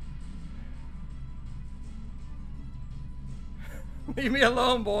 Leave me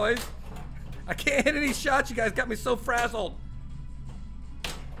alone, boys. I can't hit any shots. You guys got me so frazzled.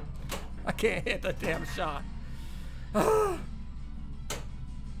 I can't hit the damn shot.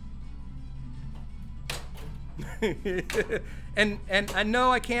 and I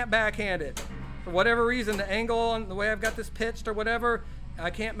know I can't backhand it. For whatever reason, the angle and the way I've got this pitched or whatever, I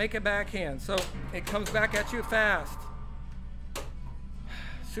can't make it backhand. So it comes back at you fast.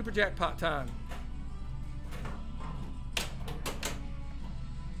 Super jackpot time.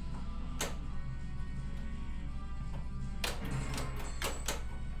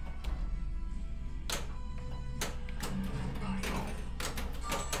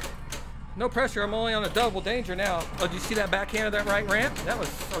 No pressure, I'm only on a double danger now. Oh, did you see that backhand of that right ramp? That was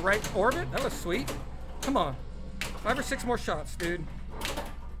a right orbit? That was sweet. Come on. 5 or 6 more shots, dude.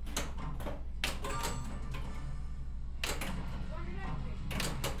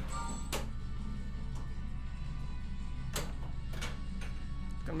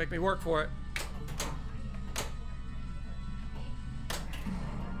 Gonna make me work for it.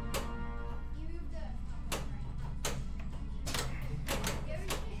 You moved the You ever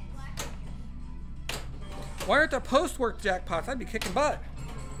seen Black Mirror? Why aren't there post-work jackpots? I'd be kicking butt.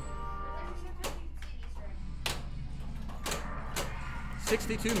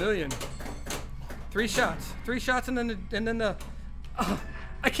 62 million. 3 shots. 3 shots and then the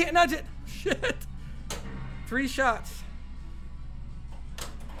I can't nudge it. Shit. 3 shots.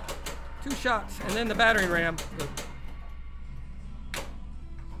 2 shots and then the battering ram.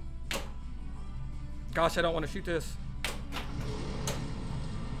 Gosh, I don't want to shoot this.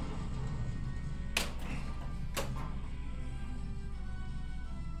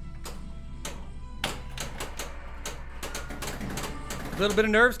 A little bit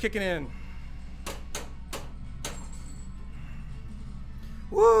of nerves kicking in.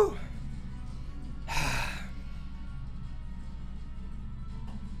 Woo!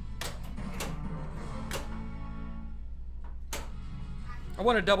 I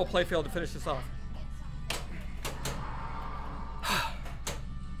want a double play field to finish this off.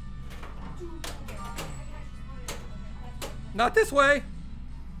 Not this way.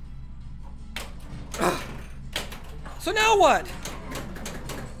 So now what?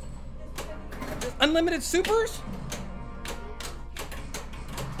 Unlimited supers?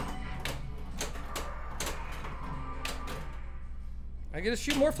 I get to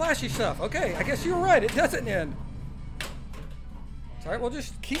shoot more flashy stuff. Okay, I guess you were right. It doesn't end. It's all right, we'll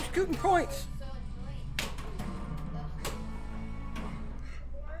just keep scooting points.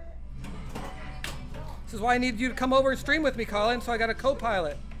 This is why I need you to come over and stream with me, Colin, so I got a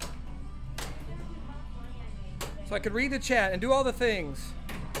co-pilot. So I could read the chat and do all the things.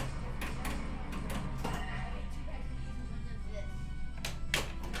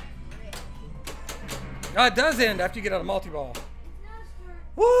 Oh, it does end after you get out of multi-ball.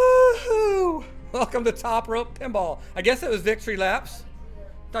 Woohoo! Welcome to Top Rope Pinball. I guess it was victory laps.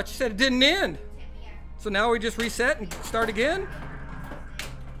 Thought you said it didn't end. So now we just reset and start again?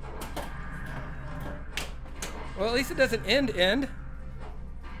 Well, at least it doesn't end.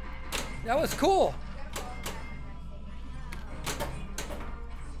 That was cool.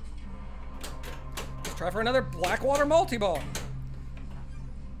 Let's try for another Blackwater multi-ball.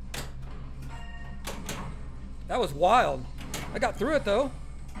 That was wild. I got through it though.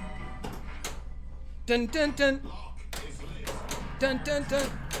 Dun dun dun. Dun dun dun.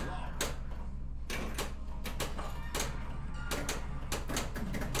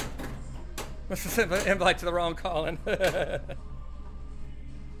 Must have sent an invite to the wrong Colin.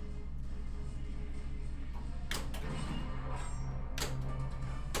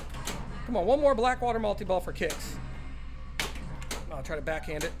 Come on, one more Blackwater multi-ball for kicks. I'll try to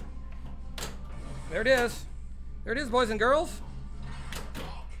backhand it. There it is. There it is, boys and girls.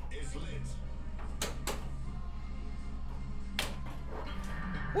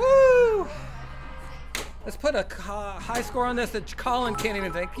 Woo! Let's put a high score on this that Colin can't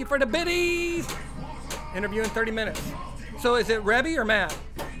even thank you for the biddies. Interview in 30 minutes. So is it Rebby or Matt?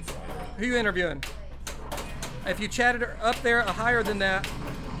 Who are you interviewing? If you chatted up there higher than that,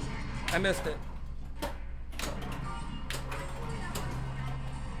 I missed it.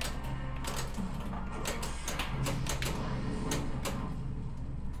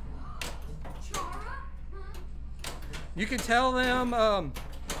 You can tell them,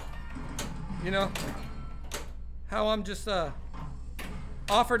 you know, how I'm just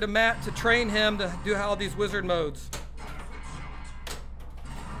offered to Matt to train him to do all these wizard modes.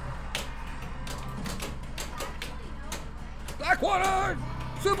 Blackwater!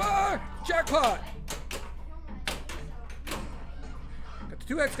 Super! Jackpot! Got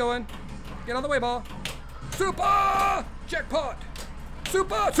the 2X going. Get on the way, ball. Super! Jackpot!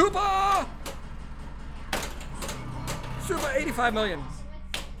 Super! Super! Super 85 million.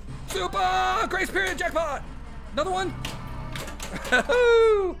 Super grace period jackpot. Another one.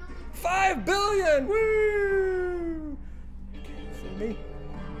 5 billion. Woo! You can't see me.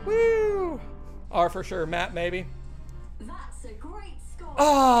 Woo! R for sure. Matt maybe. That's a great score.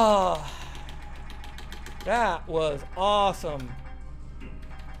 Oh, that was awesome.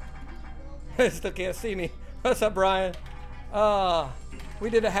 Still can't see me. What's up, Brian? We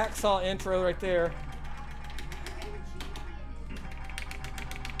did a hacksaw intro right there.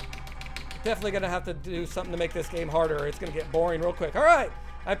 Definitely gonna have to do something to make this game harder. It's gonna get boring real quick. All right,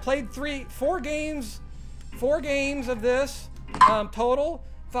 I played 4 games of this total.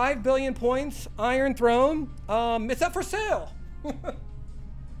 5 billion points. Iron Throne. It's up for sale.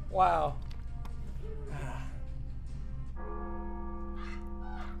 Wow.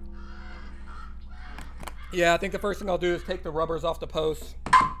 Yeah, I think the first thing I'll do is take the rubbers off the posts,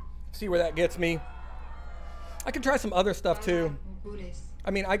 see where that gets me. I can try some other stuff too.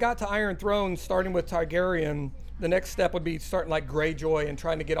 I mean, I got to Iron Throne starting with Targaryen. The next step would be starting like Greyjoy and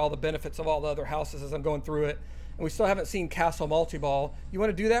trying to get all the benefits of all the other houses as I'm going through it. And we still haven't seen Castle Multi-Ball. You want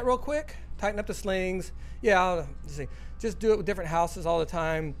to do that real quick? Tighten up the slings. Yeah, let's see. Just do it with different houses all the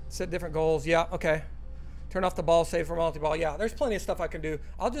time. Set different goals. Yeah, okay. Turn off the ball save for multi-ball. Yeah, there's plenty of stuff I can do.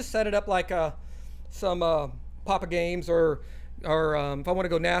 I'll just set it up like some Papa games or if I want to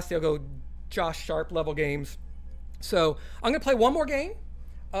go nasty, I'll go Josh Sharp level games. So I'm going to play one more game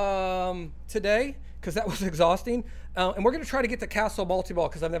today because that was exhausting. And we're going to try to get the Castle Multi-Ball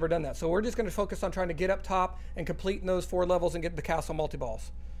because I've never done that. So we're just going to focus on trying to get up top and completing those 4 levels and get the Castle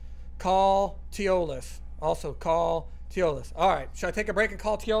Multi-Balls. Call Teolis. Also call Teolis. All right. Should I take a break and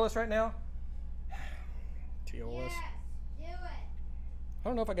call Teolis right now? Teolis. Yes, do it. I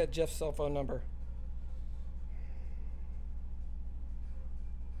don't know if I got Jeff's cell phone number.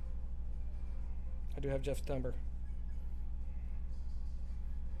 I do have Jeff's number.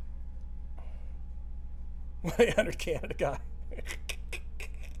 $1-800 Canada guy.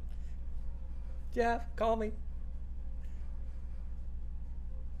 Jeff, call me.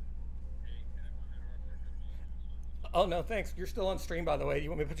 Oh, no, thanks. You're still on stream, by the way. You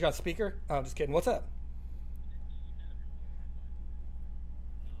want me to put you on speaker? Oh, I'm just kidding. What's up?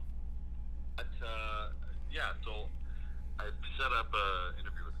 Yeah, so I set up an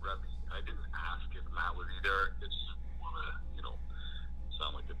interview with Rebby. I didn't ask if Matt would be there. I just want to,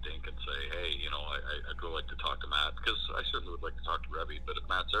 sound like a dink and say, hey, I'd really like to talk to Matt because I certainly would like to talk to Rebby. But if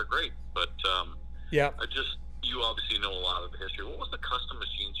Matt's there, great. But yeah, you obviously know a lot of the history. What was the custom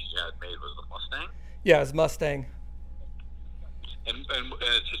machine she had made? Was it a Mustang? Yeah, it's Mustang. And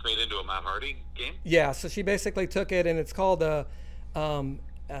it's just made into a Matt Hardy game? Yeah, so she basically took it, and it's called a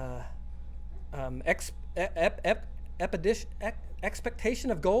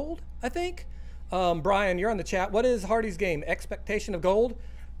Expectation of Gold, I think. Brian, you're on the chat. What is Hardy's game? Expectation of Gold?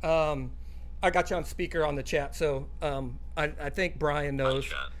 I got you on speaker on the chat, so I think Brian knows.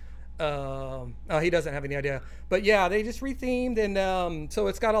 Oh, he doesn't have any idea. But yeah, they just rethemed, and so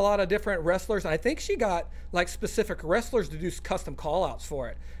it's got a lot of different wrestlers. I think she got like specific wrestlers to do custom call-outs for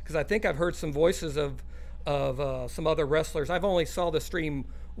it, because I think I've heard some voices of some other wrestlers. I've only saw the stream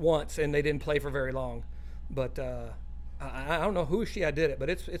once, and they didn't play for very long. But I don't know who she had did it, but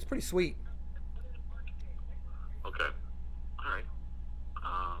it's pretty sweet. Okay, all right.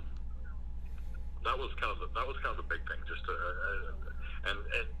 That was kind of the big thing. Just and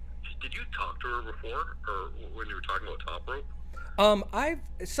did you talk to her before, or when you were talking about Top Rope?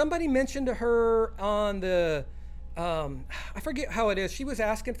 Somebody mentioned to her on the I forget how it is. She was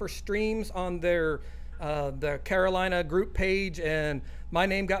asking for streams on their the Carolina group page, and my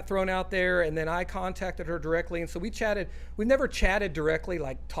name got thrown out there, and then I contacted her directly, and so we chatted. We've never chatted directly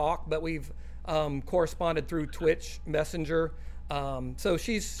like talk, but we've corresponded through Twitch Messenger. So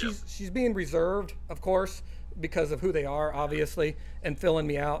she's being reserved, of course, because of who they are, obviously, and filling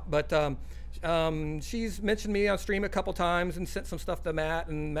me out. But she's mentioned me on stream a couple times and sent some stuff to Matt,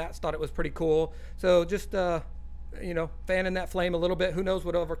 and Matt's thought it was pretty cool. So just fanning that flame a little bit. Who knows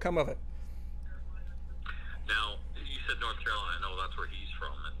what'll ever come of it. Now, you said North Carolina. I know that's where he's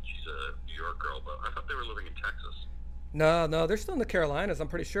from, and she's a New York girl, but I thought they were living in Texas. No, they're still in the Carolinas, I'm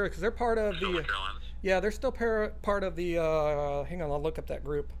pretty sure, because they're part of Still in the Carolinas? Yeah, they're still part of the, hang on, I'll look up that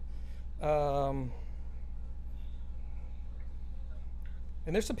group. And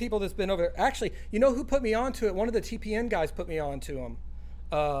there's some people that's been over there. Actually, you know who put me onto it? One of the TPN guys put me onto them.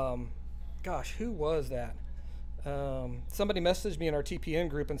 Gosh, who was that? Somebody messaged me in our TPN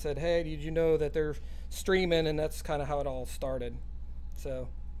group and said, hey, did you know that they're streaming? And that's kind of how it all started. So.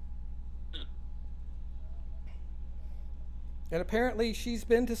 And apparently she's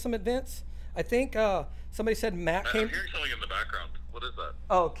been to some events. I think somebody said Matt came. I'm hearing something in the background. What is that?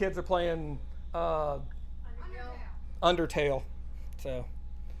 Oh, kids are playing Undertale. So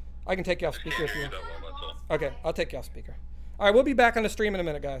I can take you off speaker if you want. Okay, I'll take you off speaker. All right, we'll be back on the stream in a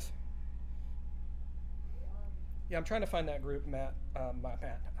minute, guys. Yeah, I'm trying to find that group,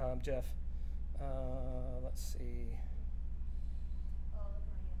 Jeff. Let's see.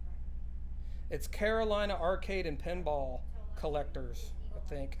 It's Carolina Arcade and Pinball Collectors, I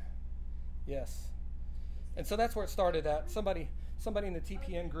think. Yes. And so that's where it started at. Somebody in the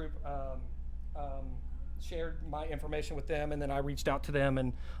TPN group shared my information with them, and then I reached out to them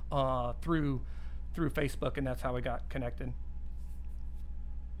and through Facebook, and that's how we got connected.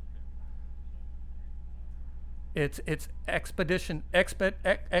 It's Expedition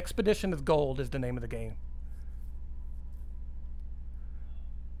of Gold is the name of the game.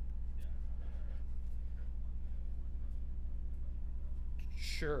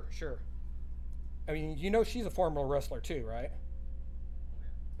 Sure, sure. I mean, you know she's a former wrestler too, right?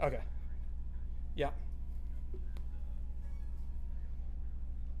 Okay. Yeah.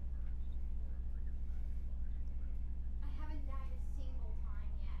 I haven't died a single time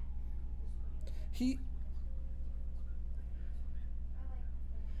yet. He,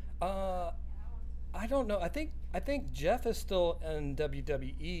 I don't know. I think Jeff is still in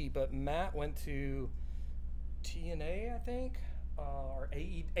WWE, but Matt went to TNA, I think, or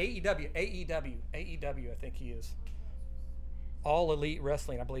AEW. I think he is. All Elite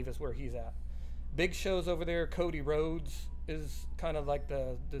Wrestling, I believe, is where he's at. Big Show's over there. Cody Rhodes is kind of like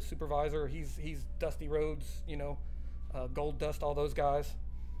the supervisor. He's Dusty Rhodes, you know, Gold Dust, all those guys.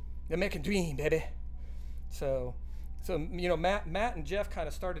 The American Dream, baby. So you know, Matt and Jeff kind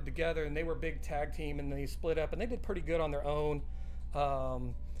of started together, and they were a big tag team, and they split up, and they did pretty good on their own.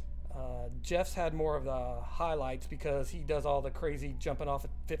 Jeff's had more of the highlights because he does all the crazy jumping off of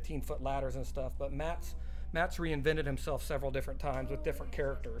 15-foot ladders and stuff. But Matt's reinvented himself several different times with different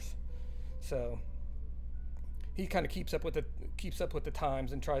characters, so he kind of keeps up with the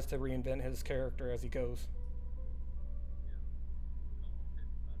times and tries to reinvent his character as he goes.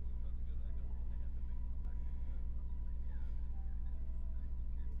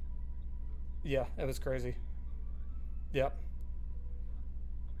 Yeah, it was crazy. Yep.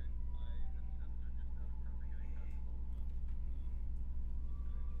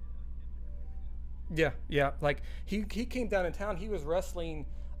 Yeah. Like he came down in town. He was wrestling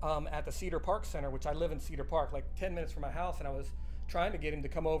at the Cedar Park Center, which I live in Cedar Park, like 10 minutes from my house, and I was trying to get him to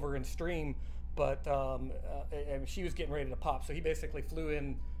come over and stream, but and she was getting ready to pop. So he basically flew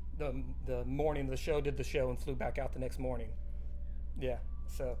in the morning of the show, did the show, and flew back out the next morning. Yeah.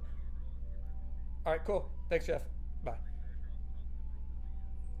 So. All right, cool. Thanks, Jeff. Bye.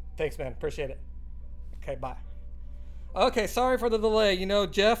 Thanks, man. Appreciate it. Okay, bye. Okay, sorry for the delay. You know,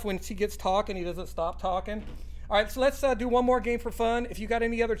 Jeff, when he gets talking, he doesn't stop talking. All right, so let's do one more game for fun. If you got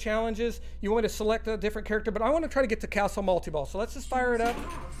any other challenges, you want to select a different character, but I want to try to get to Castle Multiball. So let's just fire it up,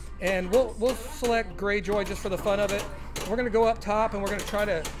 and we'll select Greyjoy just for the fun of it. We're going to go up top, and we're going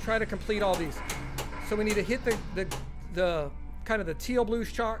to try to complete all these. So we need to hit the kind of the teal blue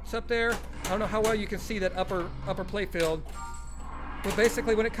shots up there. I don't know how well you can see that upper play field, but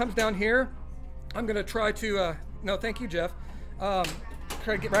basically when it comes down here, I'm going to try to no, thank you, Jeff. Try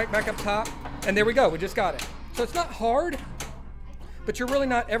to get right back up top, and there we go. We just got it. So it's not hard, but you're really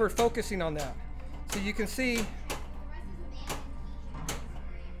not ever focusing on that. So you can see.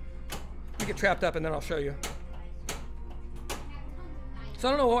 You get trapped up, and then I'll show you. So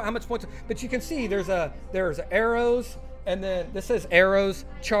I don't know how much points, but you can see there's arrows, and then this says arrows,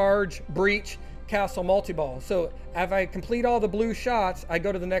 charge, breach, castle, multi-ball. So if I complete all the blue shots, I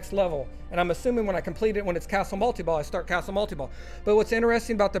go to the next level. And I'm assuming when I complete it, when it's castle multi-ball, I start castle multi-ball. But what's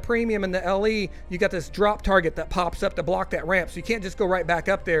interesting about the premium and the LE, you got this drop target that pops up to block that ramp. So you can't just go right back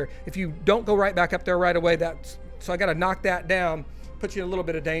up there. If you don't go right back up there right away, so I got to knock that down, put you in a little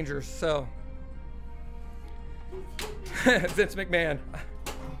bit of danger. So Vince McMahon.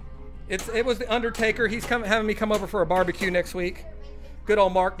 It was the Undertaker. He's having me come over for a barbecue next week. Good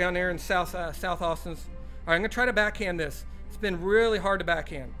old Mark down there in South Austin's. All right, I'm gonna try to backhand this. It's been really hard to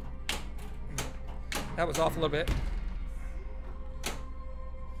backhand. That was off a little bit.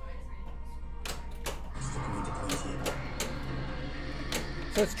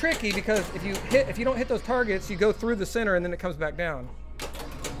 So it's tricky because if you don't hit those targets, you go through the center and then it comes back down,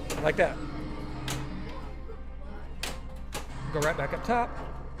 like that. Go right back up top.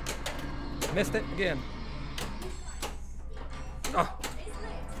 Missed it again. Oh.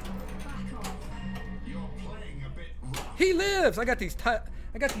 He lives. I got these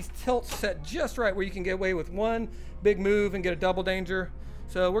tilts set just right where you can get away with one big move and get a double danger.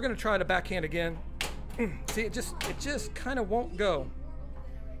 So we're gonna try to backhand again. See, it just kind of won't go.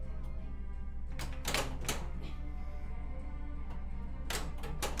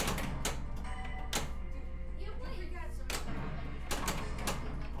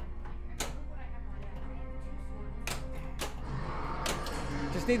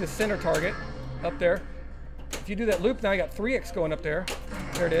 Just need the center target up there. If you do that loop, now I got 3x going up there.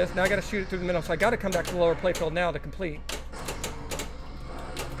 There it is. Now I got to shoot it through the middle. So I got to come back to the lower playfield now to complete.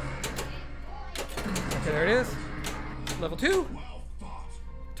 Okay, there it is. Level 2.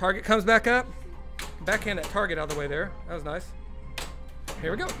 Target comes back up. Backhand that target out of the way there. That was nice.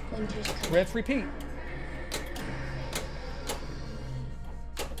 Here we go. Rinse, repeat.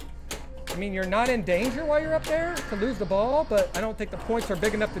 I mean, you're not in danger while you're up there to lose the ball, but I don't think the points are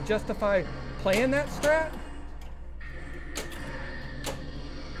big enough to justify playing that strat.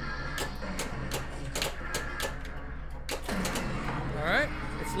 All right,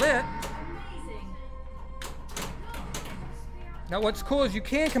 It's lit. Amazing. Now what's cool is you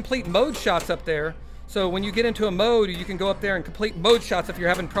can complete mode shots up there. So when you get into a mode, you can go up there and complete mode shots if you're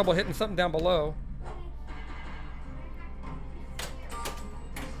having trouble hitting something down below.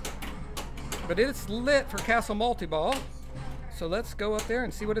 But it's lit for Castle Multi-Ball. So let's go up there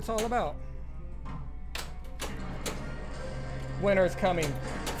and see what it's all about. Winter's coming.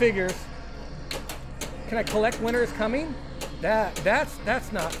 Figures. Can I collect Winter's coming?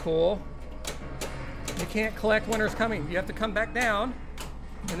 That's not cool. You can't collect Winter's coming. You have to come back down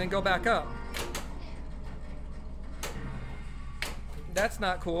and then go back up. That's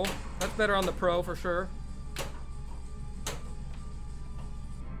not cool. That's better on the Pro for sure.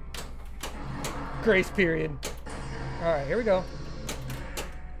 Grace period. All right, here we go.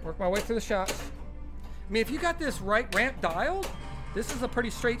 Work my way through the shots. I mean, if you got this right ramp dialed, this is a pretty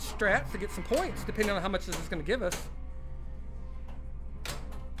straight strat to get some points, depending on how much this is going to give us.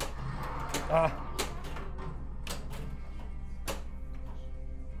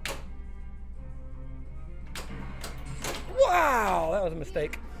 Wow, that was a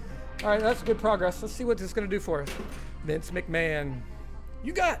mistake. All right, that's good progress. Let's see what this is going to do for us. Vince McMahon.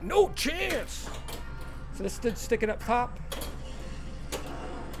 You got no chance. So this is sticking up top.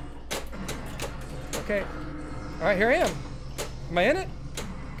 Okay. All right, here I am. Am I in it?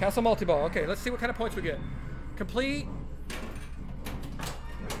 Castle Multi-Ball. Okay, let's see what kind of points we get. Complete.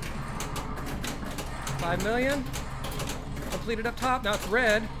 5 million. Completed up top. Now it's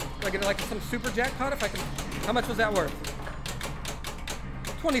red. Do I get like some super jackpot if I can? How much was that worth?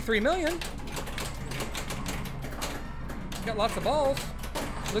 23 million. Got lots of balls.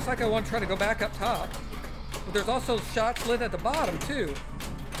 Looks like I want to try to go back up top. But there's also shots lit at the bottom too.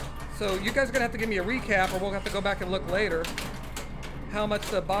 So you guys are gonna have to give me a recap, or we'll have to go back and look later how much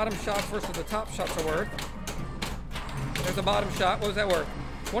the bottom shots versus the top shots are worth. There's a bottom shot. What was that worth?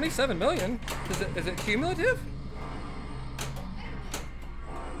 27 million. Is it cumulative?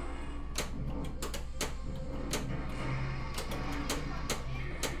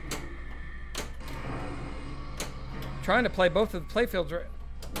 Trying to play both of the playfields right.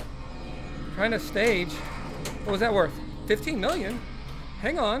 Trying to stage. What was that worth? 15 million?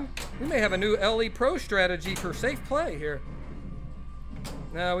 Hang on. We may have a new LE Pro strategy for safe play here.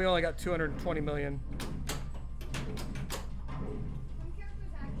 No, we only got 220 million.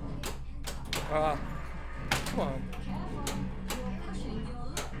 Come on.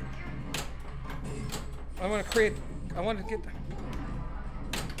 I want to get.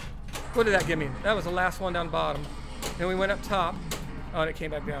 What did that give me? That was the last one down bottom. Then we went up top. Oh, and it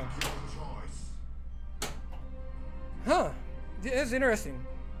came back down. Huh. It's interesting.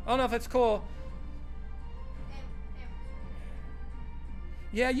 I don't know if it's cool.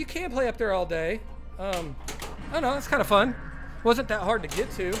 Yeah, you can play up there all day. I don't know. It's kind of fun. Wasn't that hard to get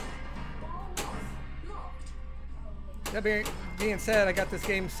to. That being said, I got this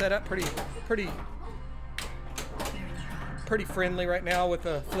game set up pretty friendly right now with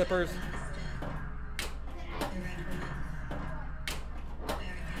the flippers.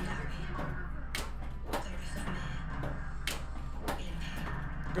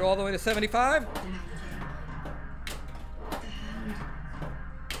 Go all the way to 75.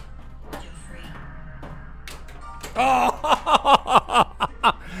 Oh!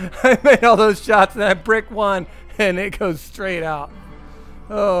 I made all those shots and that brick one, and it goes straight out.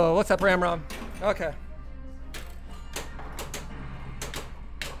 Oh, what's up, Ramron? Okay.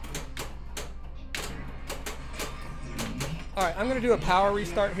 All right, I'm gonna do a power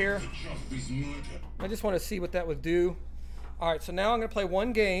restart here. I just want to see what that would do. All right, so now I'm gonna play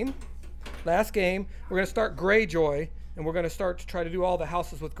one game. Last game, we're gonna start Greyjoy, and we're gonna start to try to do all the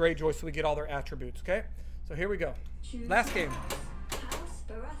houses with Greyjoy so we get all their attributes, okay? So here we go. Last game. House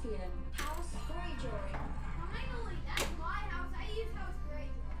Baratheon. House Greyjoy. Finally, that's my house. I use House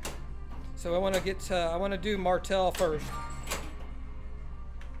Greyjoy. So I want to do Martell first.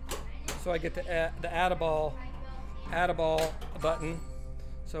 So I get the add a ball button.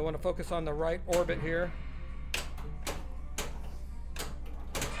 So I want to focus on the right orbit here.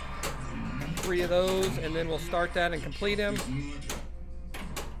 3 of those, and then we'll start that and complete him.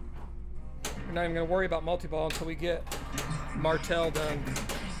 We're not even going to worry about multi-ball until we get Martell done.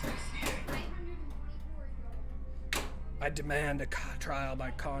 I demand a trial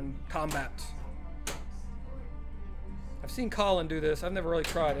by combat. I've seen Colin do this. I've never really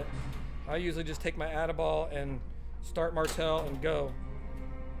tried it. I usually just take my Add-a-Ball and start Martell and go.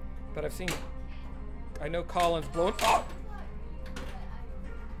 But I know Colin's blowing up.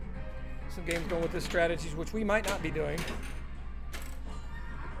 Some games going with this strategy, which we might not be doing.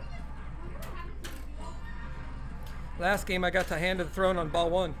 Last game I got to hand of the throne on ball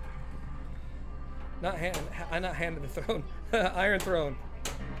 1. Not hand of the throne. Iron throne.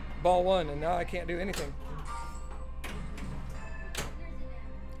 Ball 1, and now I can't do anything.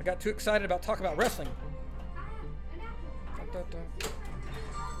 I got too excited about talking about wrestling.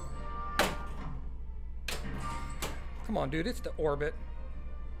 Come on, dude, it's the orbit.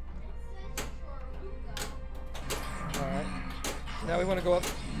 Alright. Now we want to go up.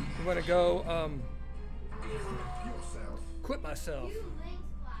 We want to go, quit myself.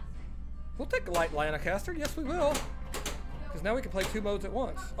 We'll take a light Lancaster. Yes, we will. Because now we can play 2 modes at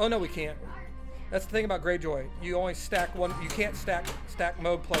once. Oh, no, we can't. That's the thing about Greyjoy. You only stack one. You can't stack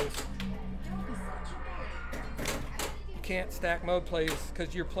mode plays. You can't stack mode plays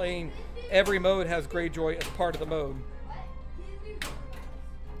because you're playing. Every mode has Greyjoy as part of the mode.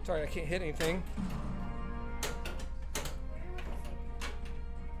 Sorry, I can't hit anything.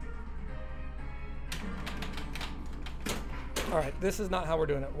 All right, this is not how we're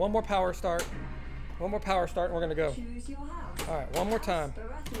doing it. One more power start. One more power start, and we're gonna go. Choose your house. All right, one more time.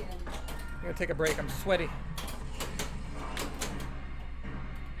 Baratheon. I'm gonna take a break. I'm sweaty.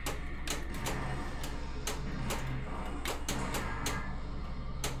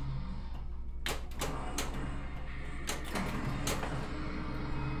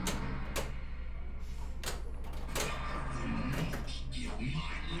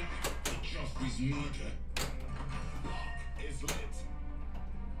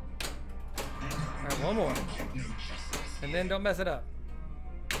 All right, one more. And then don't mess it up.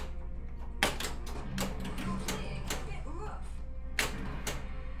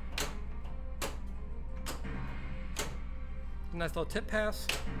 Nice little tip pass.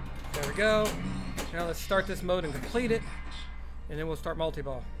 There we go. Now let's start this mode and complete it. And then we'll start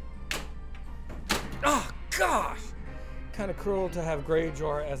multi-ball. Oh, gosh! Kind of cruel to have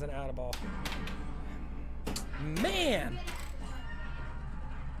Greyjoy as an out-of-ball. Man!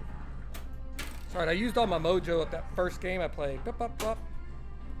 Sorry, I used all my mojo at that first game I played. Bup, bup, bup.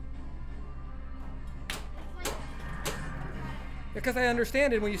 Because I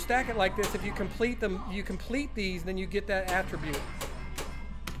understand it, when you stack it like this, if you complete them, you complete these, then you get that attribute.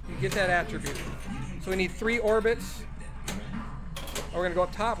 You get that attribute. So we need 3 orbits. Oh, we're gonna go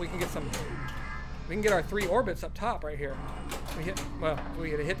up top. We can get some. We can get our 3 orbits up top right here. We hit. Well,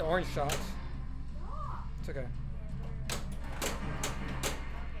 we hit the orange shots. It's okay.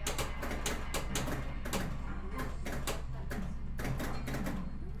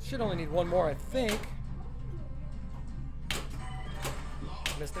 Should only need 1 more, I think.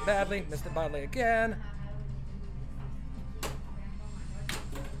 Missed it badly. Missed it badly again.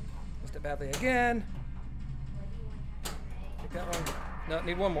 Missed it badly again. Take that one. No,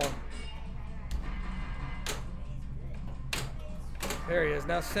 need 1 more. There he is.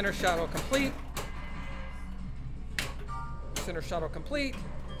 Now center shot will complete. Center shot will complete.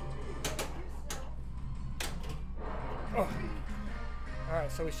 Oh. All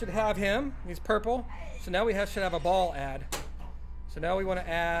right, so we should have him. He's purple. So now we should have a ball add. So now we want to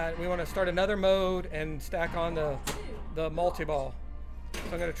add. We want to start another mode and stack on the multi-ball. So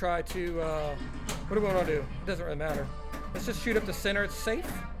I'm going to try to. What do we want to do? It doesn't really matter. Let's just shoot up the center. It's safe.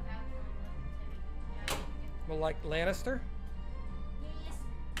 We'll like Lannister.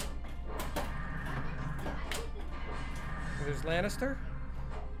 There's Lannister.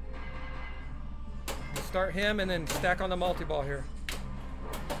 We'll start him and then stack on the multi-ball here.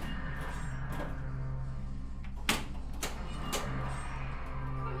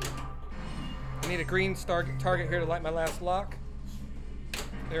 I need a green target here to light my last lock.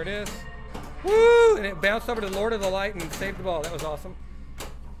 There it is. Woo! And it bounced over to the Lord of the Light and saved the ball. That was awesome.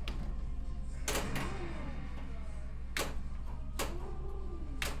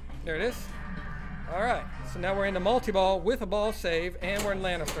 There it is. All right. So now we're in the multi-ball with a ball save, and we're in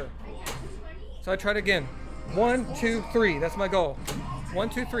Lannister. So I tried again. 1, 2, 3. That's my goal. 1,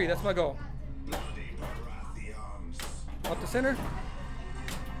 2, 3. That's my goal. Up the center.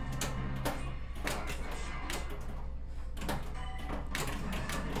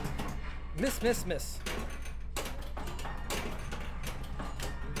 Miss, miss, miss.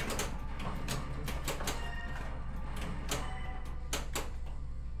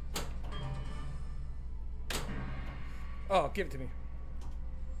 Oh, give it to me.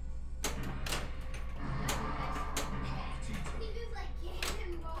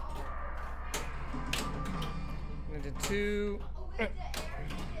 And did 2. That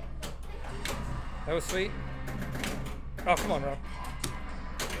was sweet. Oh, come on, Rob.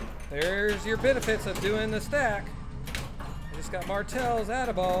 There's your benefits of doing the stack. I just got Martell's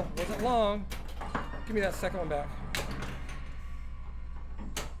atta-ball. Wasn't long. Give me that second one back.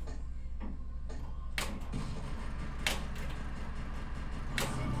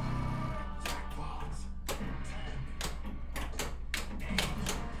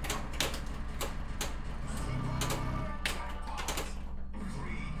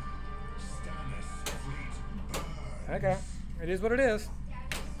 Okay, it is what it is.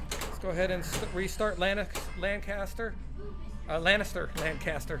 Let's go ahead and restart Lancaster.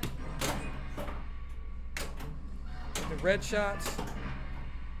 Lancaster. The red shots.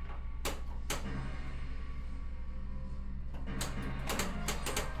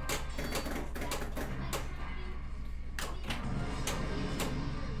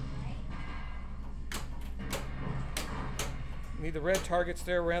 Need the red targets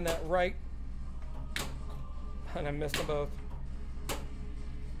there around that right. And I missed them both.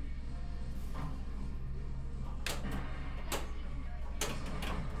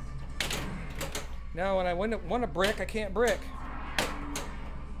 Now when I want to brick, I can't brick.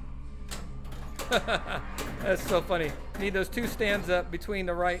 That's so funny. Need those two stands up between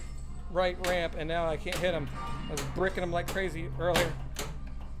the right ramp, and now I can't hit them. I was bricking them like crazy earlier.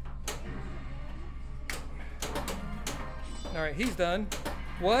 All right, he's done.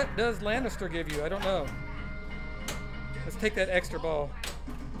 What does Lannister give you? I don't know. Let's take that extra ball.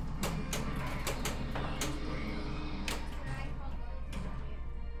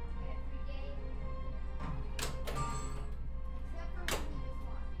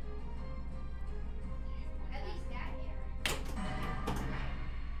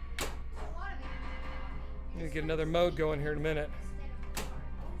 Need to get another mode going here in a minute.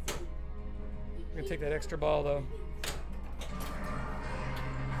 I'm gonna take that extra ball though.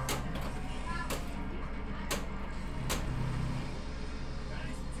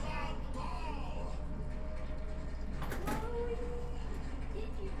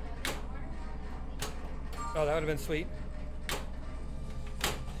 Oh, that would have been sweet.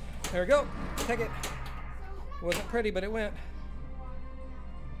 There we go. Take it. Wasn't pretty, but it went.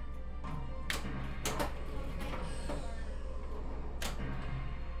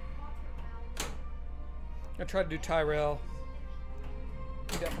 I try to do Tyrell.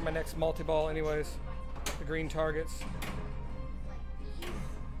 Need that for my next multi-ball anyways. The green targets.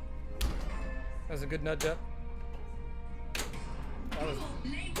 That was a good nudge up. That was...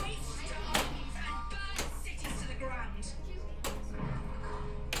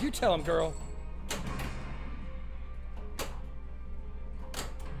 You tell him, girl.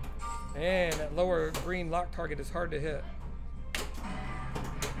 And that lower green lock target is hard to hit.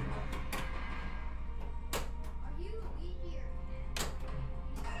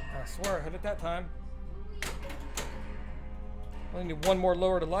 I swear I hit it that time. I only need one more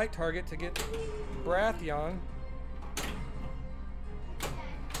lower to light target to get Baratheon.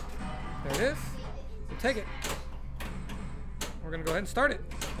 There it is. We'll take it. We're gonna go ahead and start it.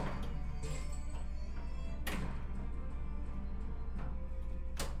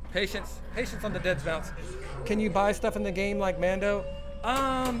 Patience on the dead bounce. Can you buy stuff in the game like Mando?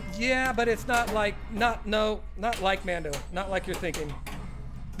 Yeah, but it's not like not like Mando. Not like you're thinking.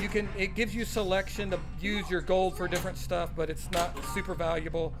 You can. It gives you selection to use your gold for different stuff, but it's not super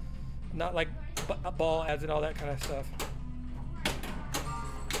valuable. Not like ball ads and all that kind of stuff.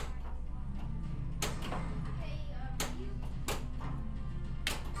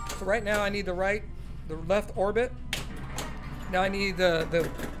 So right now I need the left orbit. Now I need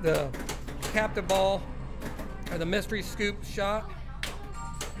the captive ball or the mystery scoop shot.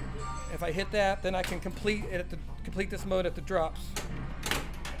 If I hit that, then I can complete this mode at the drops.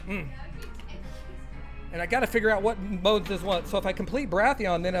 And I got to figure out what modes this one. So if I complete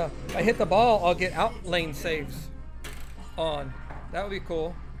Baratheon, then if I hit the ball, I'll get out lane saves on. That would be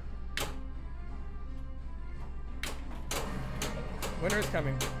cool. Winter is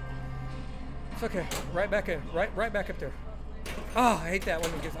coming. It's okay. Right back in. Right back up there. Oh, I hate that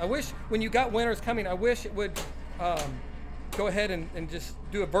when it gets. I wish when you got Winter's coming, I wish it would go ahead and just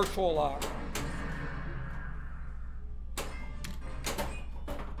do a virtual lock.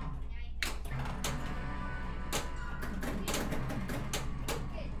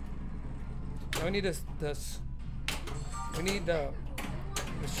 Now we need this. We need the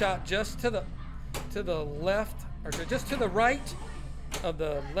shot just to the left, or just to the right of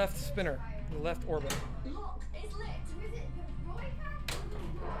the left spinner, the left orbit.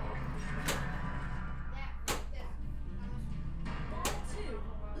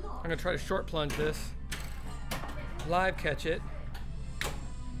 I'm gonna try to short plunge this, live catch it,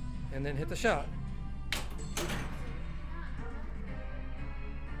 and then hit the shot.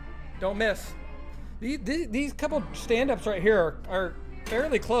 Don't miss. These couple stand-ups right here are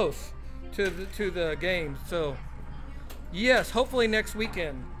fairly close to the game. So yes, hopefully next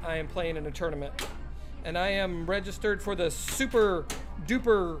weekend I am playing in a tournament, and I am registered for the super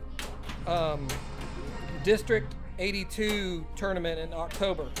duper District 82 tournament in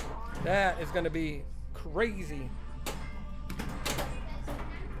October. That is going to be crazy.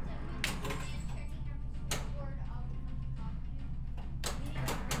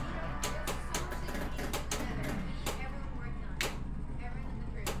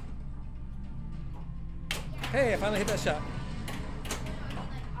 Hey, I finally hit that shot.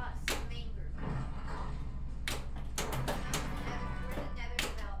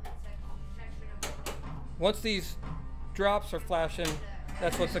 Once these drops are flashing,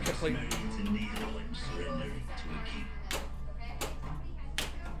 that's what's a complete.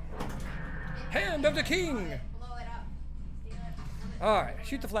 Hand of the king! Alright,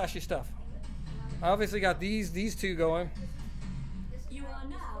 shoot the flashy stuff. I obviously got these two going. You are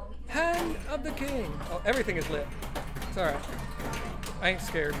now Hand of the king! Oh, everything is lit. It's alright. I ain't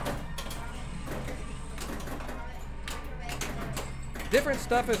scared. Different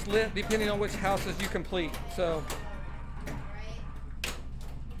stuff is lit depending on which houses you complete. So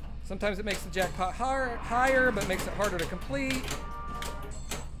sometimes it makes the jackpot higher, but makes it harder to complete.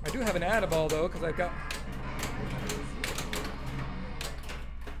 I do have an add-a-ball though, because I've got.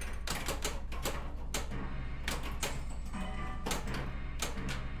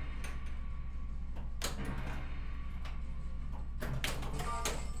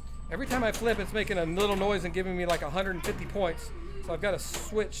 Every time I flip, it's making a little noise and giving me like 150 points. So I've got to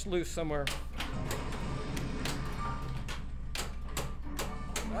switch loose somewhere.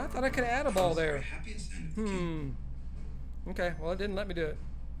 I thought I could add a ball there. Okay, well it didn't let me do it.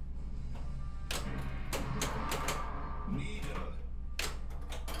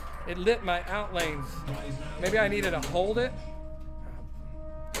 It lit my out lanes. Maybe I needed to hold it.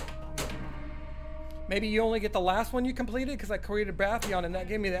 Maybe you only get the last one you completed because I created Brathion and that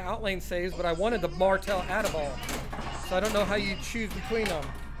gave me the outlane saves, but I wanted the Martel Add-a-ball. So I don't know how you choose between them.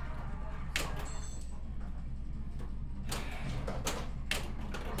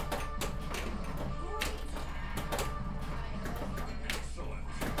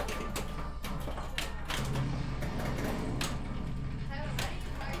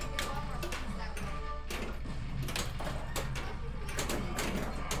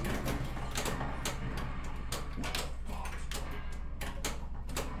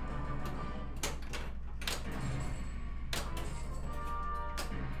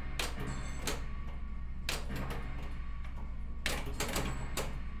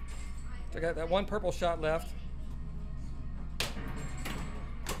 I got that one purple shot left.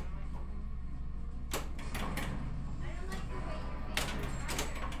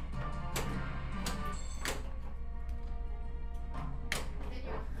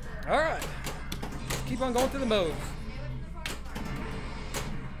 All right, keep on going through the modes.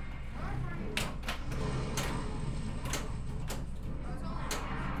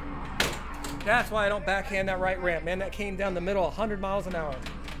 That's why I don't backhand that right ramp, man. That came down the middle 100 miles an hour.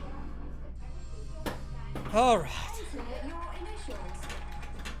 All right. enter your initials.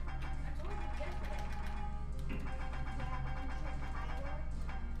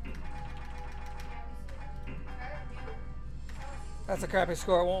 That's a crappy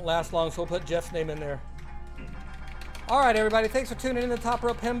score. It won't last long, so we'll put Jeff's name in there. All right, everybody. Thanks for tuning in to Top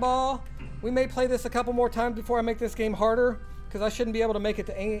Rope Pinball. We may play this a couple more times before I make this game harder, because I shouldn't be able to make it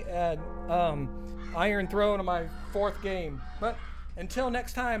to Iron Throne in my 4th game. But until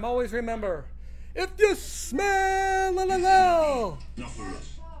next time, always remember, if you smell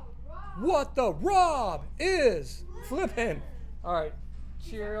what the Rob is flipping. All right,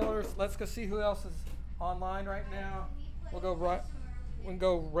 cheerleaders. Let's go see who else is online right now. We can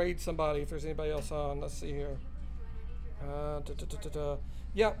go raid somebody if there's anybody else on. Let's see here.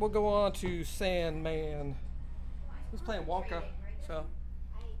 Yeah, we'll go on to Sandman. He's playing Wonka, so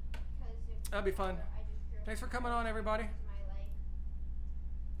that'll be fun. Thanks for coming on, everybody.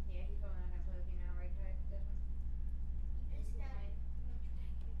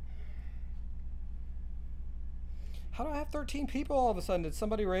 How do I have 13 people all of a sudden? Did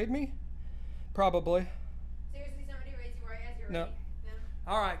somebody raid me? Probably. Seriously, somebody raised you right as you're No. raiding them?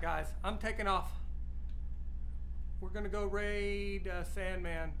 All right, guys. I'm taking off. We're going to go raid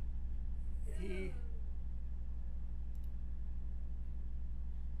Sandman. Give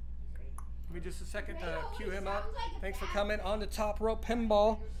me just a second to cue him up. Thanks for coming on the Top Rope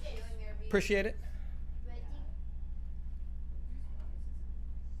Pinball. Appreciate it.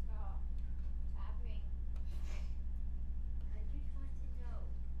 Stop tapping. I just want to know.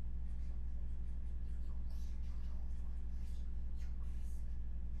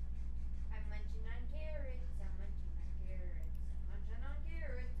 I'm munching on carrots. I'm munching on carrots. I'm munching on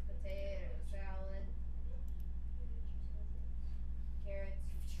carrots. Potato salad. Carrots.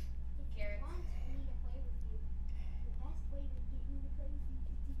 Carrots. Want me to play with you. The best way to get me to play with you is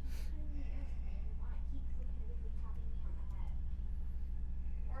to just kindly ask me and not keep repetitively tapping me on the head.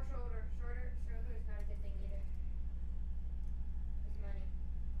 Or shoulder. Shoulder is not a good thing either. It's money.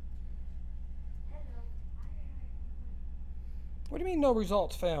 Hello. What do you mean no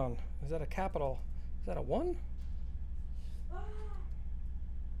results found? Is that a capital Is that a 1? I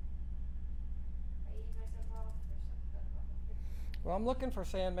eased myself off for something. Well, I'm looking for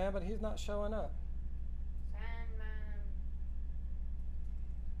Sandman, but he's not showing up. Sandman.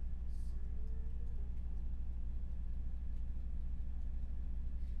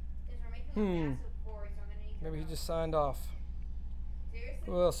 Is we're making a massive quarry, so I'm gonna need Maybe he your just signed off. Seriously?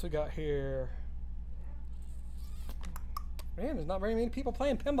 Who else we got here? Man, there's not very many people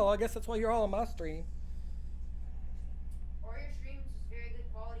playing pinball. I guess that's why you're all on my stream. Or your stream's just very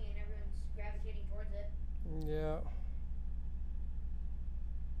good quality and everyone's gravitating towards it. Yeah.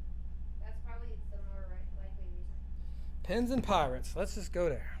 That's probably the more likely reason. Pins and Pirates. Let's just go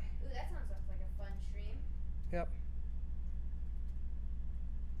there. Ooh, that sounds like a fun stream. Yep.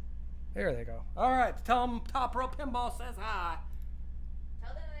 There they go. All right. Tell them Top Rope Pinball says hi.